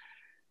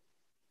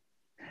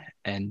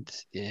 And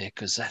yeah,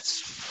 because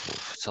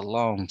it's a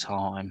long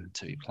time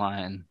to be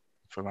playing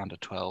from under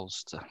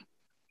 12s to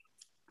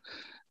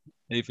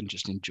even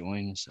just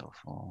enjoying yourself.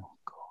 Oh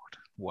God,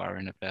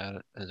 worrying about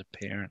it as a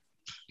parent.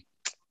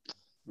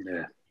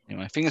 Yeah.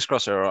 Anyway, fingers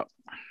crossed they're all right.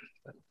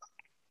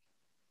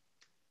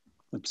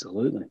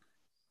 Absolutely.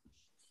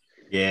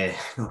 Yeah,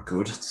 not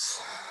good.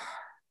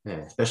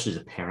 Especially as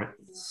a parent.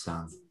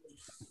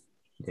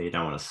 Yeah, you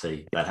don't want to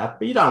see that happen.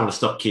 But you don't want to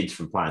stop kids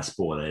from playing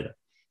sport either.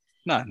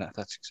 No,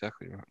 that's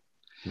exactly right.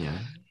 You know,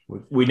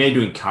 we need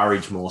to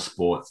encourage more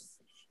sport,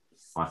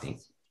 I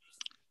think.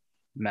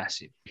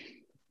 Massive.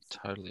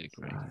 Totally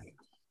agree.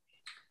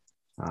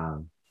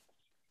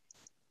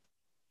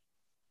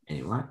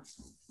 Anyway,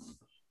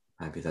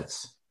 maybe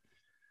that's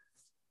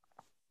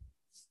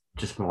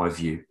just my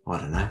view. I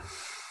don't know.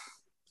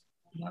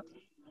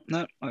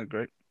 No, I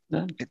agree.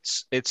 No.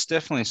 It's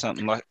definitely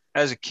something like,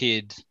 as a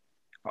kid,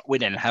 we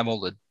didn't have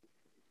all the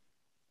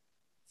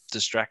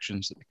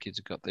distractions that the kids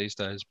have got these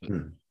days, but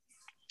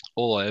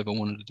all I ever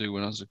wanted to do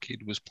when I was a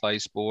kid was play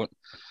sport,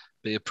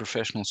 be a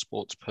professional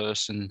sports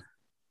person.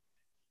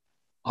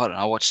 I don't know,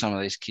 I watch some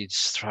of these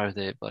kids throw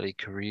their bloody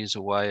careers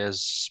away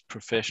as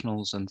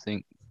professionals and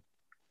think,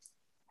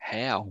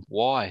 how?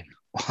 Why?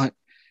 Yeah,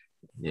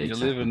 You're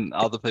exactly. living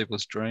other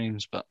people's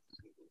dreams, but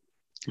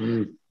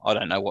I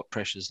don't know what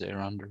pressures they're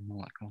under and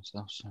all that kind of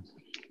stuff. So,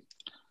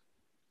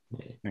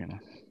 anyway.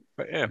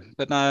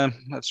 But no,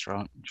 that's right.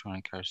 I'm trying to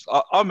encourage.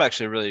 I'm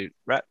actually really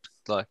wrapped.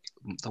 Like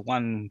the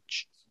one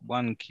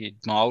kid,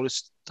 my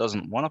oldest,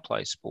 doesn't want to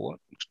play sport,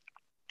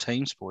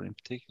 team sport in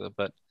particular,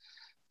 but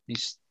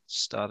he's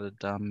started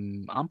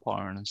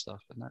umpiring and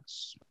stuff, and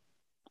that's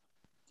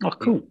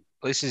cool.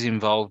 At least he's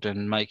involved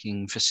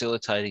in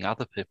facilitating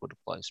other people to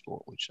play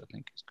sport, which I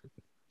think is good.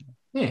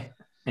 Yeah,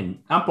 and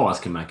umpires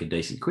can make a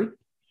decent quid.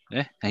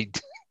 Yeah, he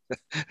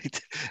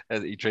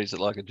treats it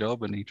like a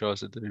job, and he tries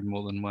to do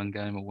more than one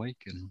game a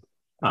week. And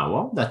oh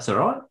well, that's all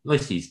right. At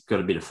least he's got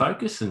a bit of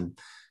focus and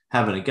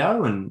having a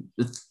go, and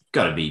it's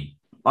got to be.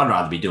 I'd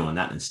rather be doing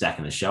that than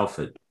stacking a shelf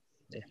at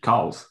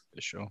Coles.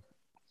 For sure.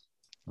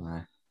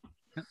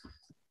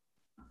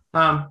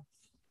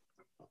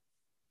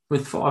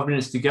 With 5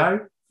 minutes to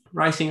go,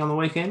 racing on the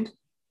weekend.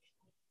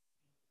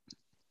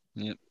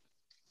 Yep.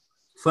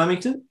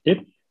 Flemington.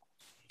 Yep.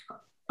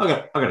 I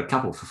got a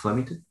couple for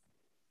Flemington.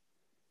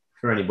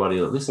 For anybody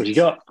that listens. What you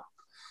got?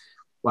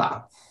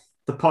 Wow.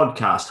 The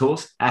podcast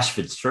horse,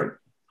 Ashford Street.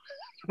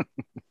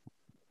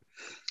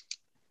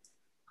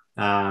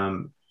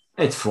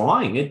 It's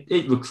flying.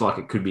 It looks like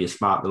it could be a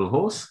smart little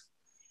horse.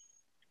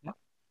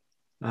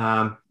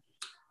 So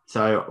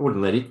I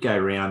wouldn't let it go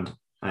round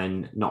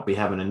and not be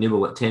having a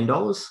nibble at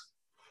 $10.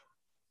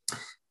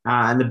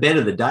 And the bet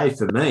of the day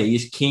for me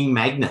is King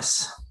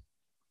Magnus.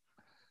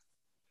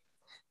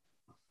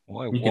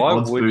 Why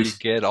would you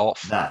get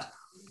off that?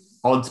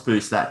 Odds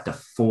boost that to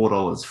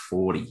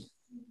 $4.40.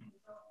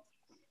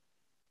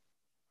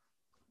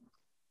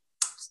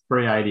 It's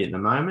 $3.80 at the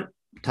moment.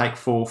 Take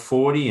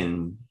 $4.40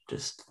 and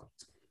just.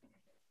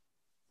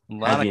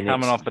 Lana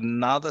coming off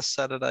another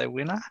Saturday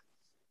winner.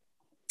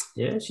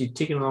 Yeah, she's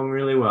ticking along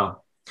really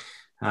well.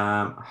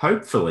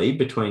 Hopefully,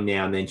 between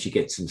now and then, she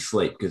gets some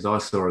sleep because I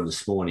saw her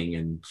this morning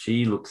and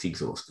she looks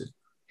exhausted.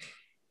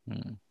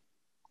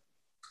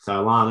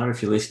 So, Lana,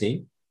 if you're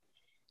listening,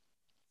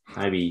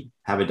 maybe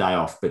have a day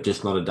off, but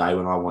just not a day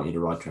when I want you to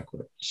ride track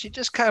work. She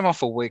just came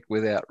off a week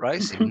without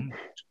racing.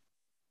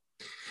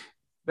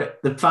 But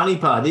the funny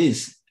part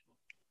is,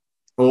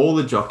 all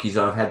the jockeys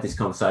I've had this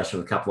conversation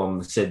with, a couple of them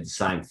have said the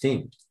same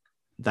thing.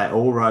 They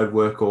all rode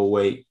work all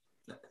week.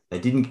 They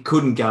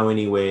couldn't go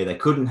anywhere. They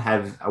couldn't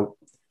have.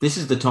 This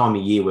is the time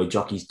of year where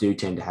jockeys do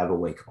tend to have a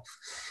week off,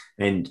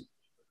 and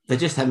they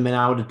just haven't been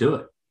able to do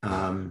it.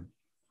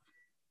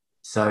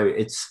 So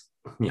it's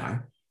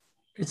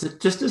it's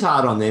just as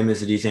hard on them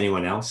as it is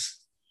anyone else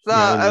in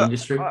the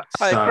industry.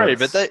 I agree,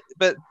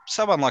 but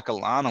someone like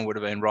Alana would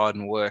have been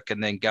riding work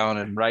and then going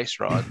and race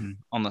riding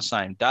on the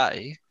same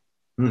day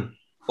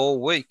all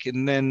week,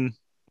 and then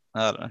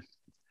I don't know.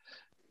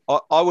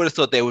 I would have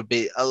thought there would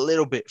be a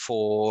little bit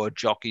for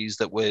jockeys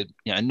that were,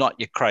 not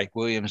your Craig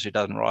Williams, who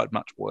doesn't ride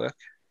much work.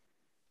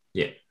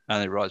 Yeah.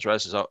 Only rides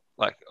races. I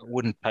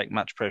wouldn't take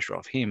much pressure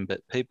off him,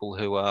 but people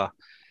who are,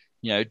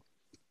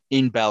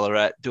 in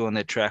Ballarat doing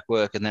their track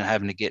work and then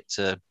having to get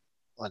to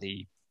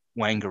bloody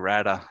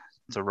Wangaratta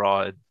to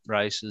ride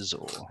races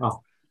or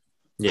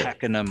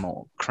Pakenham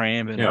or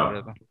Cranbourne or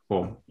whatever.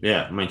 Well,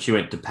 yeah. I mean, she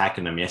went to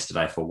Pakenham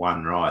yesterday for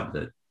one ride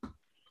that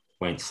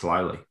went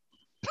slowly.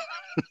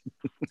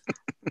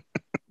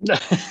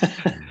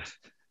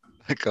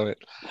 Comment.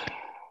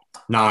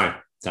 No,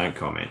 don't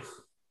comment.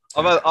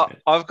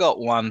 I've got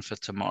one for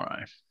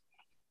tomorrow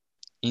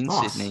in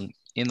Sydney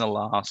in the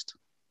last,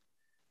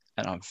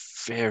 and I'm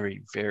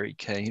very, very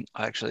keen.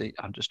 I'm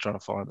just trying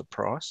to find the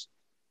price.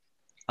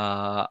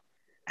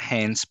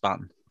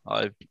 Handspun.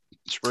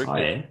 It's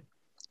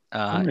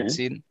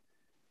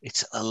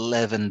It's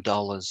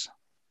 $11.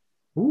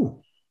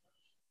 Ooh.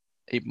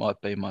 It might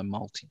be my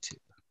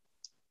multi-tip.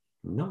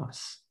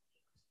 Nice.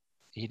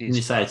 It Did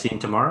you say it's in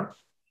tomorrow?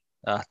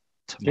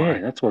 Tomorrow.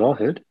 Yeah, that's what I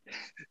heard.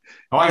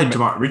 I heard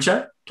tomorrow.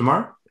 Richo,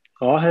 tomorrow?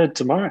 I heard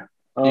tomorrow.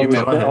 I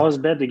was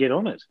about to get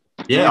on it.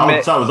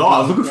 Yeah, so was I. I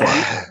was looking for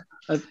it.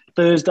 A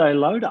Thursday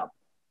load up.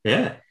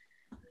 Yeah.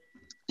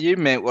 You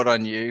meant what I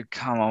knew.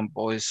 Come on,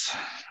 boys.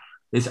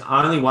 There's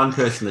only one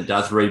person that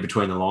does read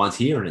between the lines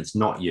here, and it's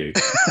not you.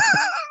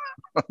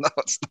 No,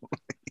 it's not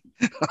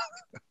me.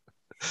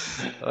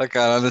 I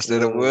can't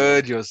understand a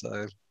word you're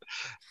saying.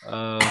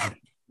 Yeah,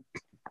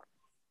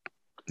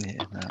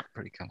 no,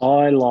 pretty comfortable.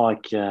 I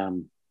like,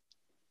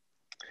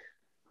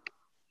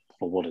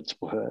 for what it's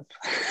worth,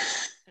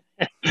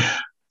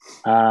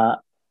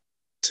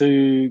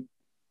 too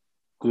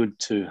good,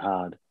 too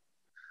hard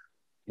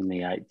in the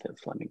 8th at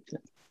Flemington.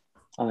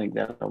 I think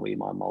that'll be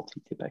my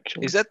multi-tip,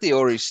 actually. Is that the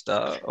Ori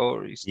Star?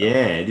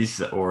 Yeah, this is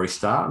the Ori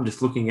Star. I'm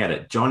just looking at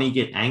it. Johnny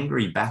Get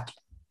Angry back.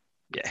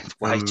 Yeah, it's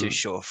way too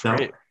short for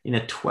it. In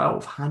a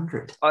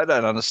 1200. I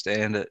don't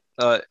understand it.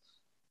 But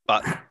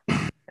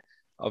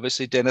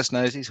obviously Dennis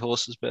knows his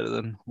horses better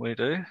than we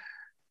do.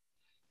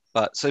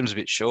 But seems a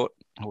bit short.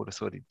 I would have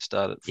thought he'd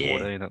start at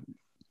 14 at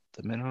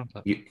the minimum.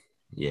 But you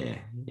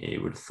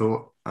would have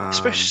thought.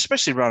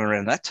 Especially running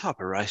around that type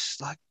of race.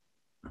 Like,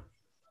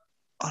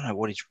 I don't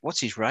know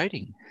what's his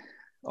rating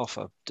off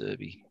of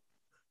Derby.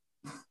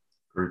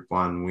 Group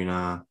 1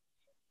 winner.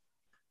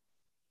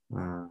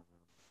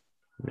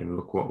 Then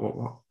look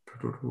what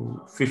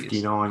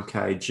 59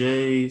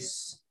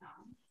 kgs.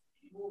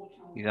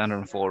 He's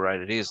 104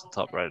 rated. He is the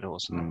top rated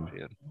horse in the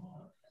field.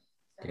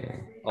 Yeah.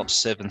 Of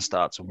 7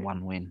 starts and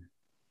 1 win.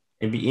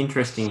 It'd be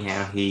interesting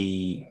how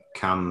he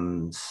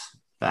comes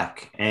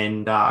back.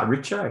 And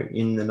Richo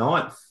in the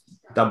 9th,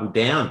 double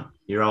down.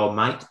 Your old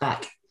mate's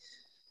back.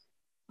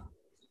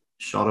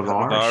 Shot of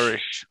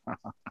Irish.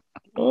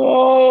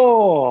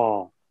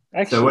 Oh,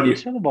 actually,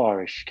 So Shot of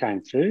Irish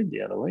came third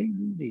the other week.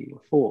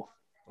 Fourth.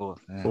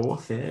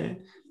 Fourth, yeah.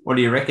 What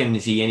do you reckon?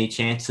 Is he any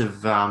chance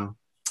of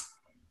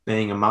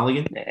being a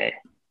mulligan?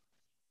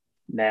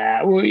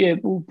 Nah.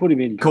 We'll put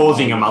him in.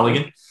 Causing a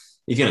mulligan.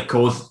 He's going to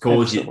cause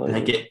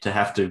Absolutely. you to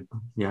have to,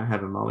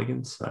 have a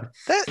mulligan. So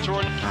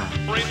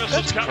Remus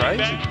is coming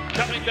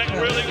back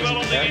really well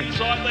on the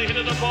inside. They hit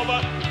it a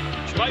bobber.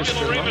 Maybe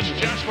Remus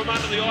just from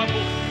under the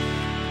eyeball.